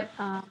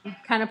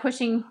kind of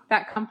pushing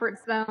that comfort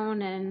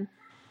zone and,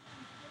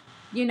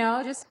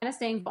 just kind of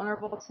staying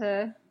vulnerable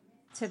to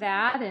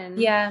that.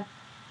 And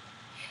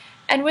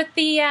and with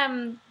the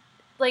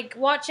like,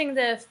 watching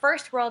the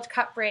first World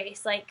Cup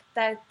race, like,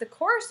 the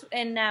course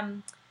in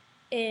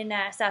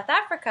South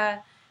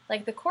Africa,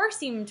 like, the course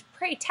seemed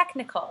pretty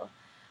technical.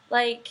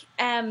 Like,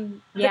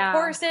 the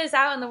courses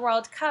out in the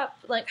World Cup,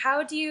 like,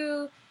 how do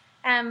you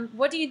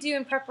what do you do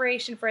in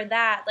preparation for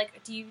that?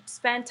 Like, do you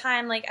spend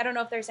time, like, I don't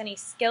know if there's any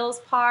skills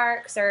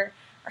parks, or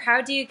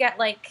how do you get,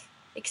 like,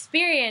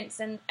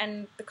 experience and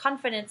the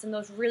confidence in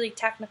those really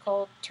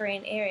technical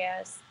terrain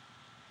areas?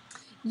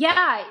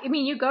 Yeah, I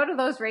mean, you go to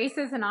those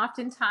races and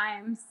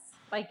oftentimes,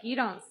 like, you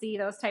don't see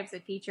those types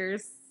of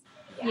features,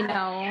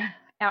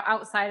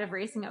 outside of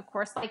racing a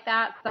course like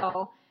that.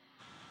 So,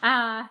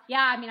 I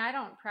mean, I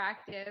don't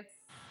practice,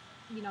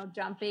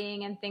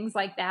 jumping and things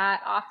like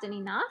that often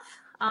enough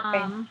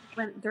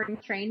during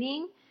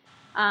training.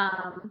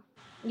 I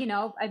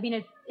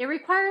mean, it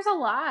requires a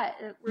lot.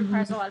 It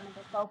requires a lot of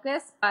mental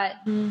focus, but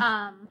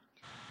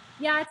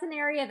it's an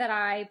area that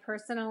I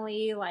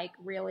personally, like,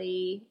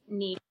 really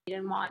need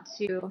and want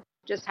to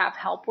just have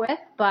help with.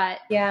 But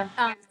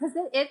because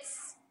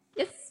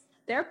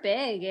they're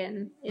big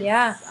and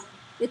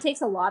it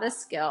takes a lot of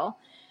skill,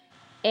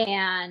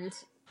 and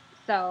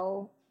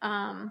so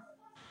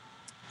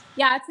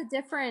it's a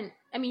different.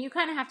 I mean, you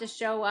kind of have to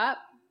show up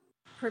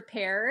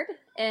prepared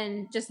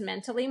and just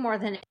mentally more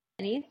than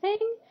anything.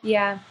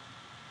 Yeah,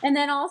 and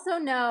then also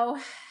know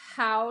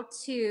how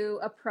to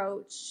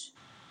approach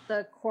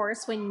the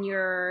course when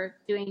you're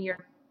doing your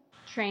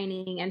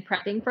training and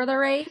prepping for the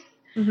race.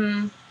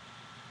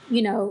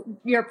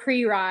 Your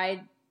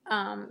pre-ride,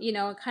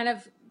 kind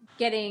of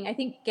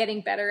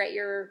getting better at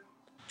your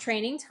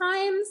training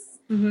times,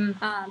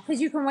 because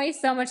you can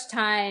waste so much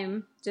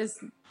time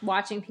just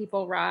watching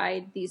people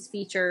ride these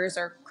features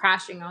or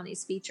crashing on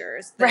these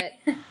features that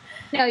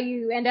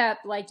you end up,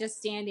 like, just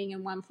standing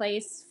in one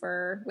place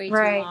for way too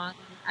long.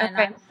 And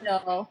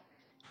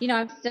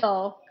I'm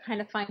still kind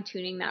of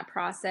fine-tuning that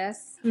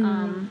process.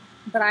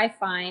 But I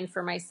find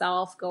for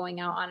myself,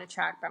 going out on a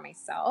track by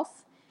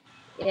myself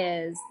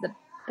is the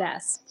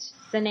best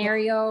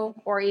scenario,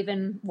 or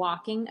even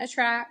walking a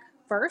track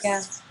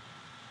first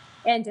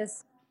and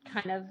just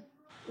kind of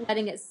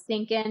letting it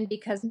sink in,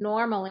 because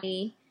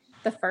normally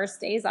the first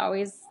days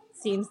always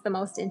seems the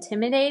most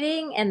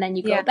intimidating, and then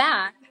you go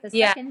back the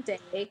second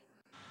day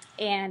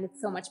and it's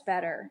so much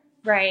better.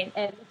 Right.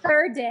 And the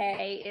third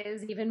day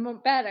is even more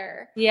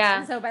better. Yeah.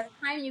 And so by the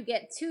time you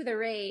get to the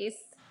race,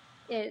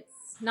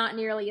 it's not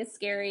nearly as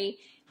scary,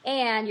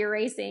 and you're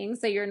racing,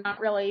 so you're not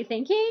really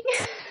thinking.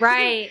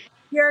 Right.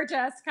 You're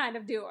just kind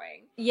of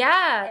doing.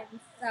 Yeah. And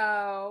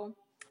so,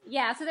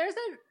 so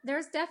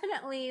there's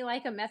definitely,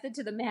 like, a method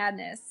to the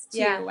madness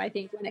too, I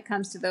think, when it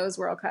comes to those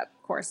World Cup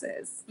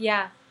courses.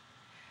 Yeah.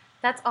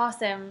 That's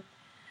awesome.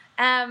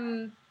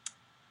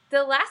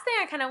 The last thing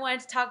I kind of wanted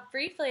to talk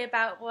briefly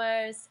about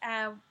was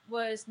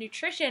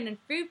nutrition and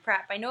food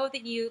prep. I know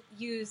that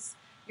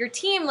your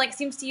team, like,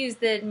 seems to use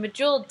the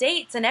Medjool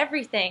dates and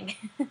everything.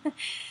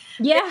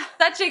 Yeah.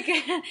 It's such a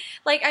good,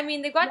 like, I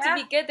mean, they've got to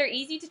be good. They're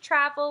easy to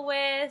travel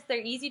with. They're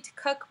easy to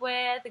cook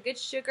with. A good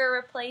sugar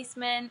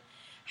replacement.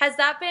 Has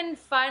that been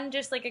fun,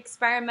 just, like,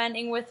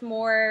 experimenting with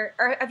more,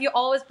 or have you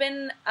always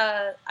been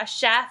a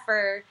chef,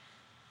 or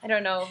I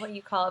don't know what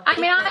you call it? I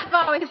mean, I've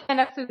always been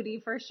a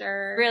foodie for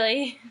sure.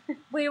 Really?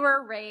 We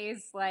were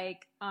raised,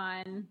 like,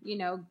 on,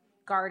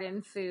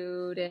 garden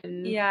food,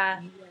 and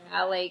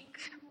like,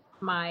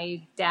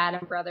 my dad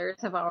and brothers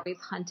have always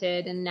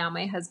hunted, and now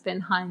my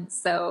husband hunts.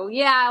 So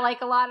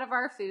like, a lot of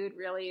our food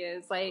really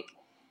is, like,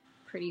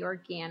 pretty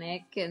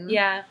organic and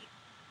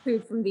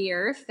food from the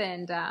earth.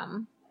 And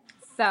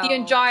so do you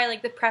enjoy,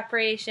 like, the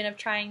preparation of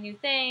trying new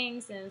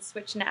things and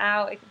switching it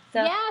out?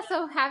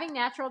 So having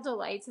Natural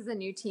Delights as a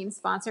new team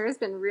sponsor has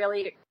been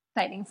really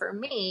exciting for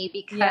me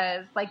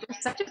because like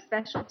they're such a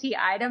specialty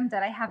item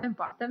that I haven't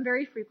bought them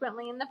very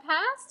frequently in the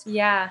past.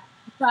 Yeah.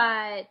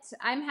 But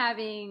I'm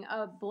having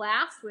a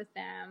blast with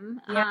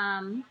them.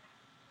 Yeah.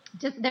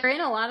 Just they're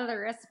in a lot of the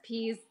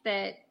recipes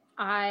that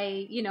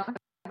I,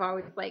 I've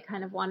always like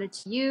kind of wanted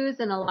to use,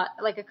 and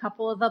a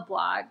couple of the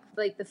blogs,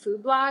 like the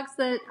food blogs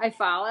that I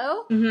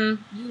follow, use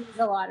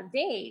a lot of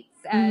dates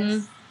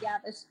as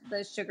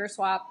the sugar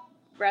swap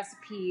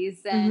recipes,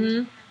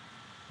 and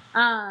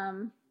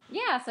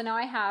so now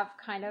I have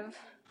kind of,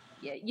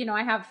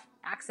 I have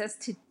access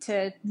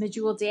to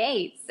Medjool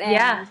dates,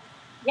 and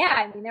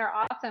I mean they're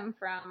awesome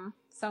from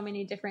so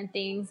many different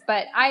things,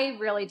 but I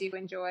really do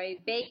enjoy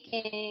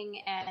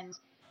baking and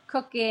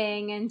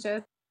cooking and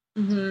just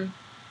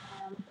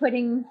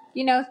putting,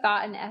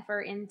 thought and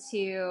effort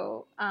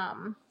into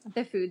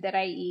the food that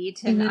I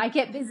eat. And I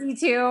get busy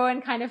too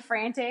and kind of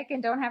frantic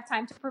and don't have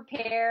time to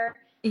prepare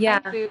my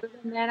food.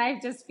 And then I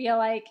just feel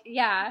like,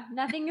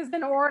 nothing is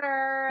in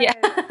order. Yeah.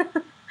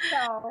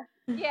 So,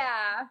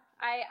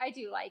 I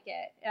do like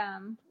it.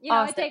 Awesome.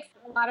 It takes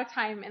a lot of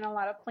time and a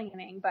lot of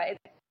planning, but it's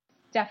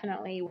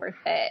definitely worth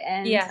it.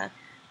 And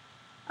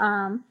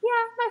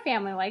my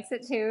family likes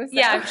it too. So.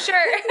 Yeah, I'm sure.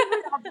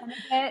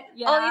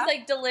 All these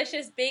like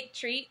delicious baked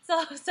treats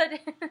all of a sudden.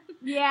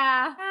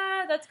 Yeah.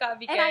 That's gotta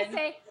be good. And I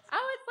say, it's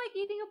like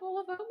eating a bowl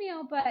of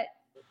oatmeal, but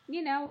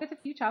with a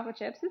few chocolate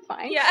chips, it's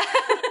fine. Yeah.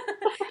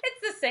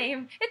 It's the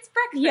same. It's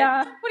breakfast.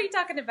 Yeah. What are you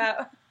talking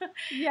about?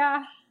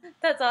 Yeah.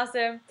 That's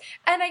awesome.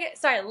 And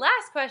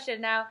last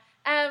question now.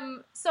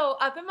 So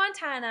up in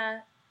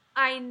Montana,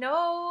 I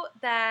know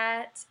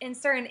that in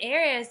certain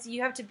areas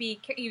you have to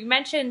you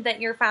mentioned that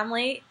your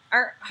family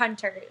are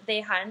hunter,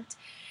 they hunt.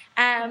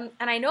 And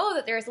I know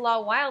that there's a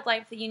lot of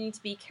wildlife that you need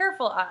to be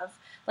careful of.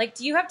 Like,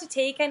 do you have to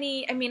take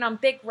on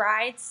big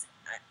rides,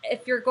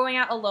 if you're going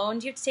out alone,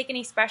 do you have to take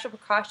any special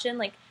precaution?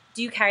 Like,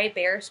 do you carry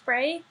bear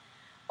spray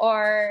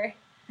or?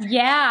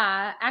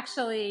 Yeah,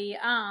 actually,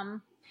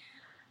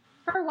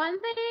 for one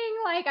thing,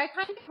 like I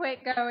kind of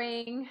quit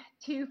going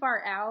too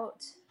far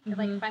out.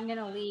 Like if I'm going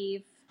to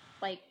leave,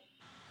 like,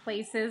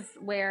 places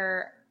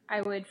where I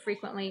would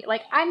frequently,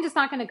 like, I'm just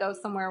not going to go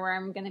somewhere where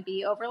I'm going to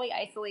be overly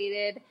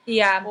isolated.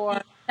 Yeah.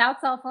 Or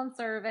without cell phone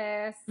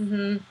service.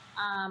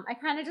 I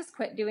kind of just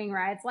quit doing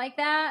rides like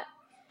that.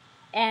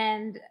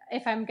 And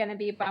if I'm going to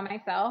be by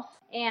myself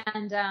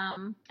and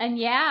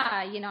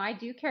I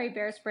do carry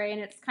bear spray,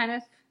 and it's kind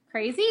of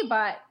crazy,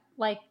 but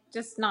like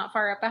just not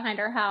far up behind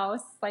our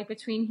house, like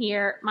between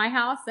my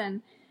house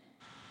and,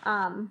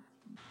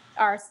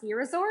 our ski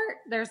resort,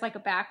 there's like a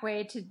back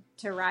way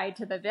to ride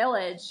to the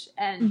village,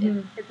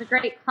 and it's a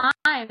great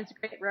climb. It's a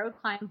great road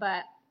climb,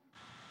 but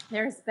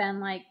there's been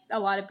like a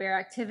lot of bear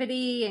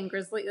activity and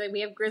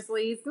we have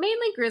grizzlies,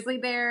 mainly grizzly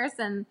bears,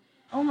 and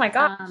oh my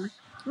gosh,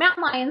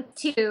 mountain lions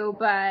too.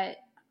 But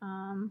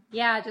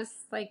just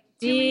like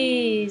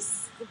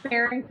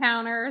bear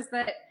encounters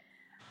that.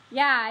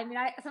 Yeah, I mean,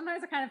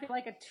 sometimes I kind of feel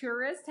like a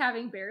tourist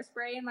having bear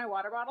spray in my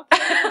water bottle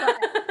can,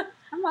 but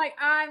I'm like,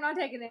 I'm not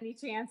taking any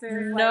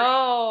chances.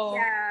 No.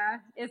 Like, yeah.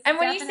 It's and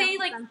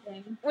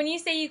when you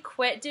say you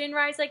quit doing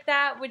rides like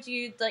that, would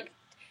you like,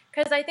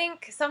 because I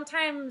think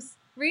sometimes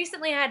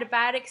recently I had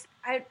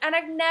and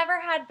I've never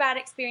had bad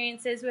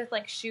experiences with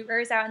like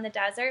shooters out in the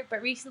desert,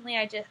 but recently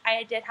I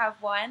did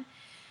have one.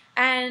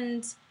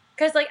 And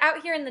because like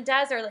out here in the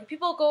desert, like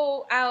people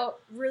go out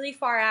really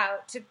far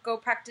out to go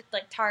practice,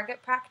 like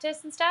target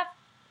practice and stuff.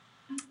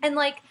 And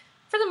like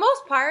for the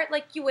most part,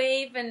 like you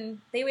wave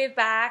and they wave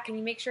back, and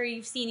you make sure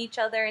you've seen each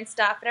other and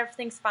stuff, and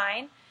everything's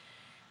fine.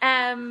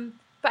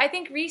 But I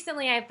think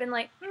recently I've been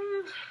like,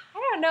 I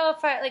don't know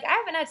if I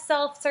haven't had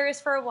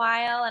self-service for a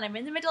while, and I'm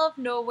in the middle of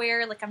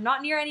nowhere, like I'm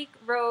not near any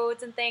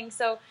roads and things.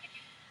 So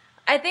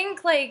I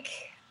think like,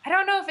 I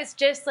don't know if it's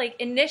just like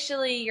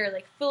initially you're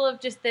like full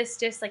of just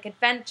like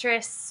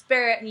adventurous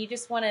spirit, and you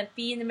just want to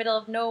be in the middle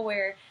of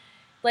nowhere.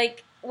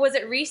 Like, was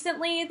it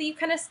recently that you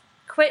kind of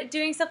quit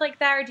doing stuff like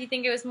that, or do you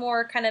think it was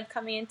more kind of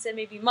coming into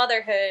maybe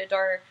motherhood,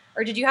 or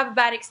did you have a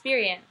bad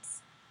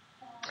experience?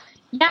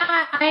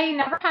 Yeah, I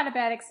never had a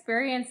bad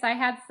experience. I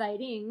had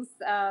sightings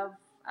of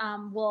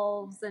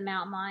wolves and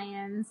mountain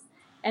lions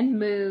and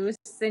moose,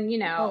 and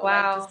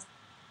like just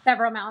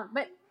several mountains,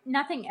 but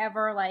nothing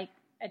ever like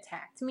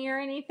attacked me or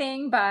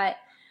anything. But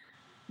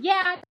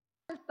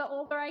the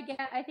older I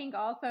get, I think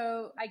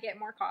also I get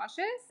more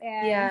cautious,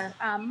 and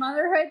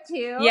motherhood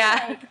too.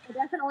 Like, I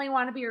definitely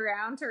want to be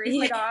around to raise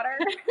my daughter.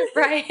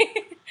 Right.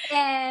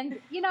 And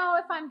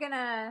if I'm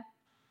gonna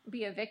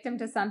be a victim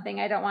to something,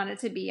 I don't want it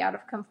to be out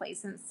of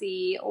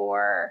complacency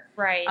or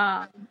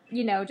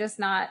just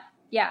not.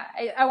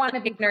 I want to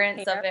be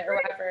ignorance of it or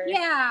whatever.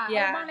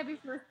 I want to be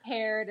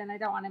prepared, and I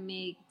don't want to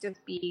be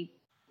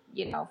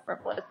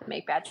frivolous and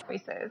make bad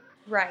choices.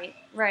 Right.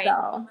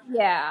 So,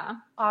 yeah.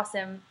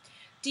 Awesome.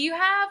 Do you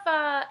have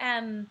a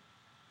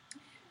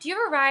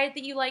ride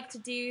that you like to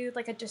do,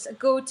 like just a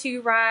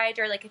go-to ride,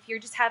 or like if you're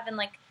just having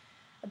like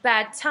a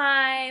bad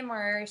time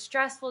or a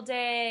stressful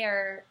day,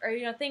 or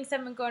things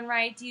haven't been going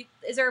right,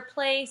 is there a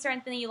place or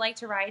anything that you like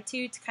to ride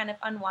to kind of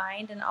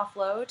unwind and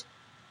offload?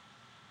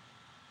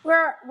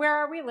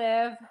 Where we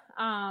live,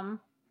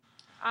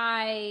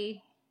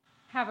 I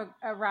have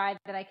a ride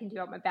that I can do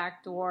out my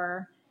back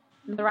door.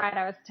 The ride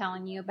I was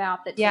telling you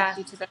about that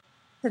takes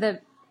you to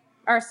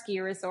our ski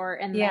resort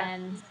and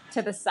then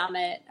to the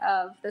summit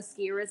of the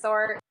ski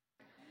resort.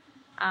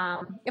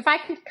 If I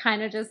could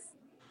kind of just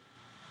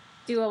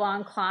do a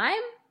long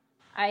climb,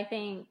 I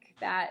think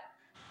that,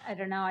 I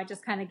don't know, I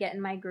just kind of get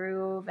in my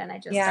groove and I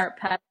just start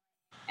pedaling.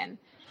 And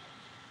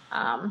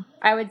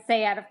I would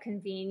say out of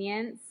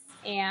convenience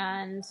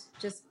and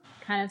just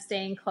kind of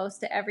staying close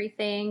to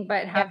everything,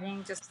 but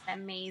having just an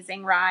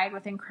amazing ride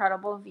with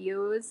incredible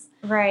views.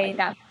 Right. Like,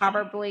 that's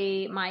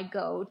probably my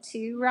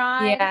go-to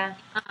ride. Yeah.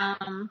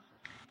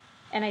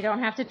 And I don't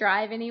have to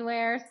drive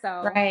anywhere,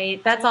 so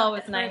right. That's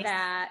always nice.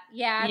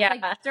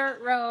 It's like dirt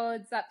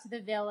roads up to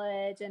the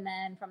village, and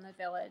then from the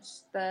village,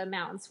 the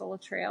mountains full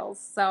of trails.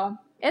 So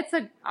it's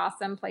an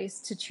awesome place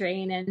to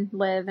train and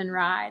live and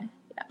ride.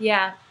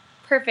 Yeah.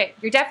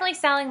 Perfect. You're definitely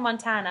selling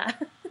Montana.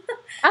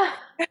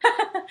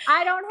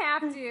 I don't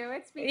have to.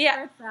 It speaks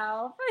for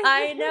itself.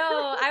 I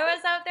know. I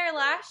was out there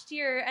last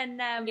year, and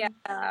I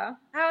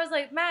was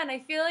like, man,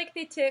 I feel like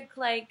they took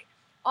like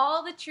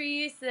all the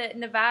trees that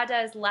Nevada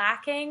is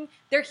lacking.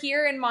 They're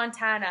here in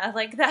Montana.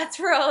 Like, that's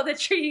where all the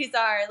trees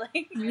are.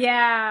 Like,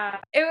 yeah,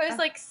 it was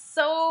like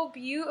so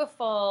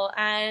beautiful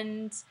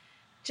and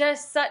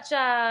just such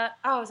it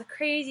was a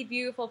crazy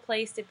beautiful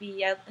place to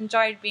be. I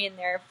enjoyed being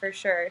there for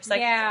sure. So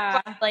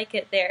I like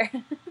it there.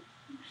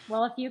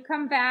 Well, if you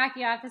come back,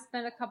 you have to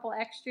spend a couple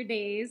extra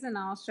days, and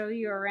I'll show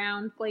you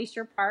around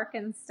Glacier Park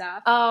and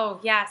stuff. Oh,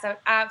 yes. I would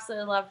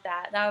absolutely love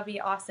that. That would be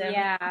awesome.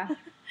 Yeah.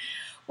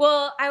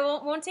 Well, I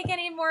won't take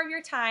any more of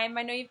your time.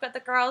 I know you've got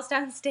the girls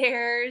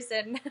downstairs.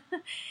 And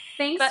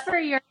thanks for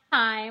your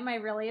time. I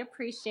really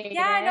appreciate it.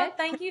 Yeah, no,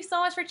 thank you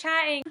so much for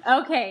chatting.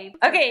 Okay.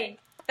 Okay,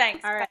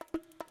 thanks. All right.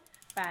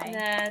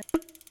 Bye.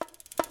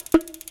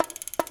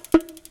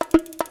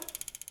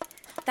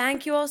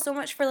 Thank you all so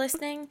much for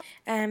listening.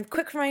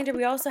 Quick reminder,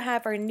 we also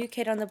have our New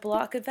Kid on the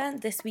Block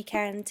event this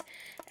weekend,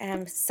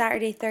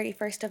 Saturday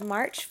 31st of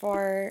March,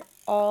 for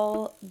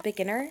all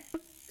beginner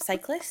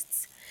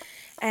cyclists.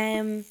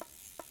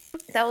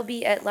 That will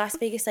be at Las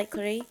Vegas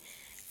Cyclery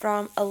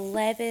from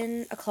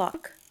 11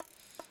 o'clock.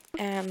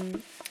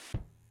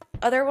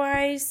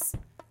 Otherwise,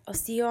 I'll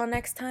see you all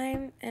next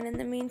time, and in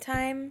the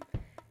meantime,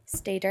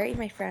 stay dirty,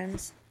 my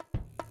friends.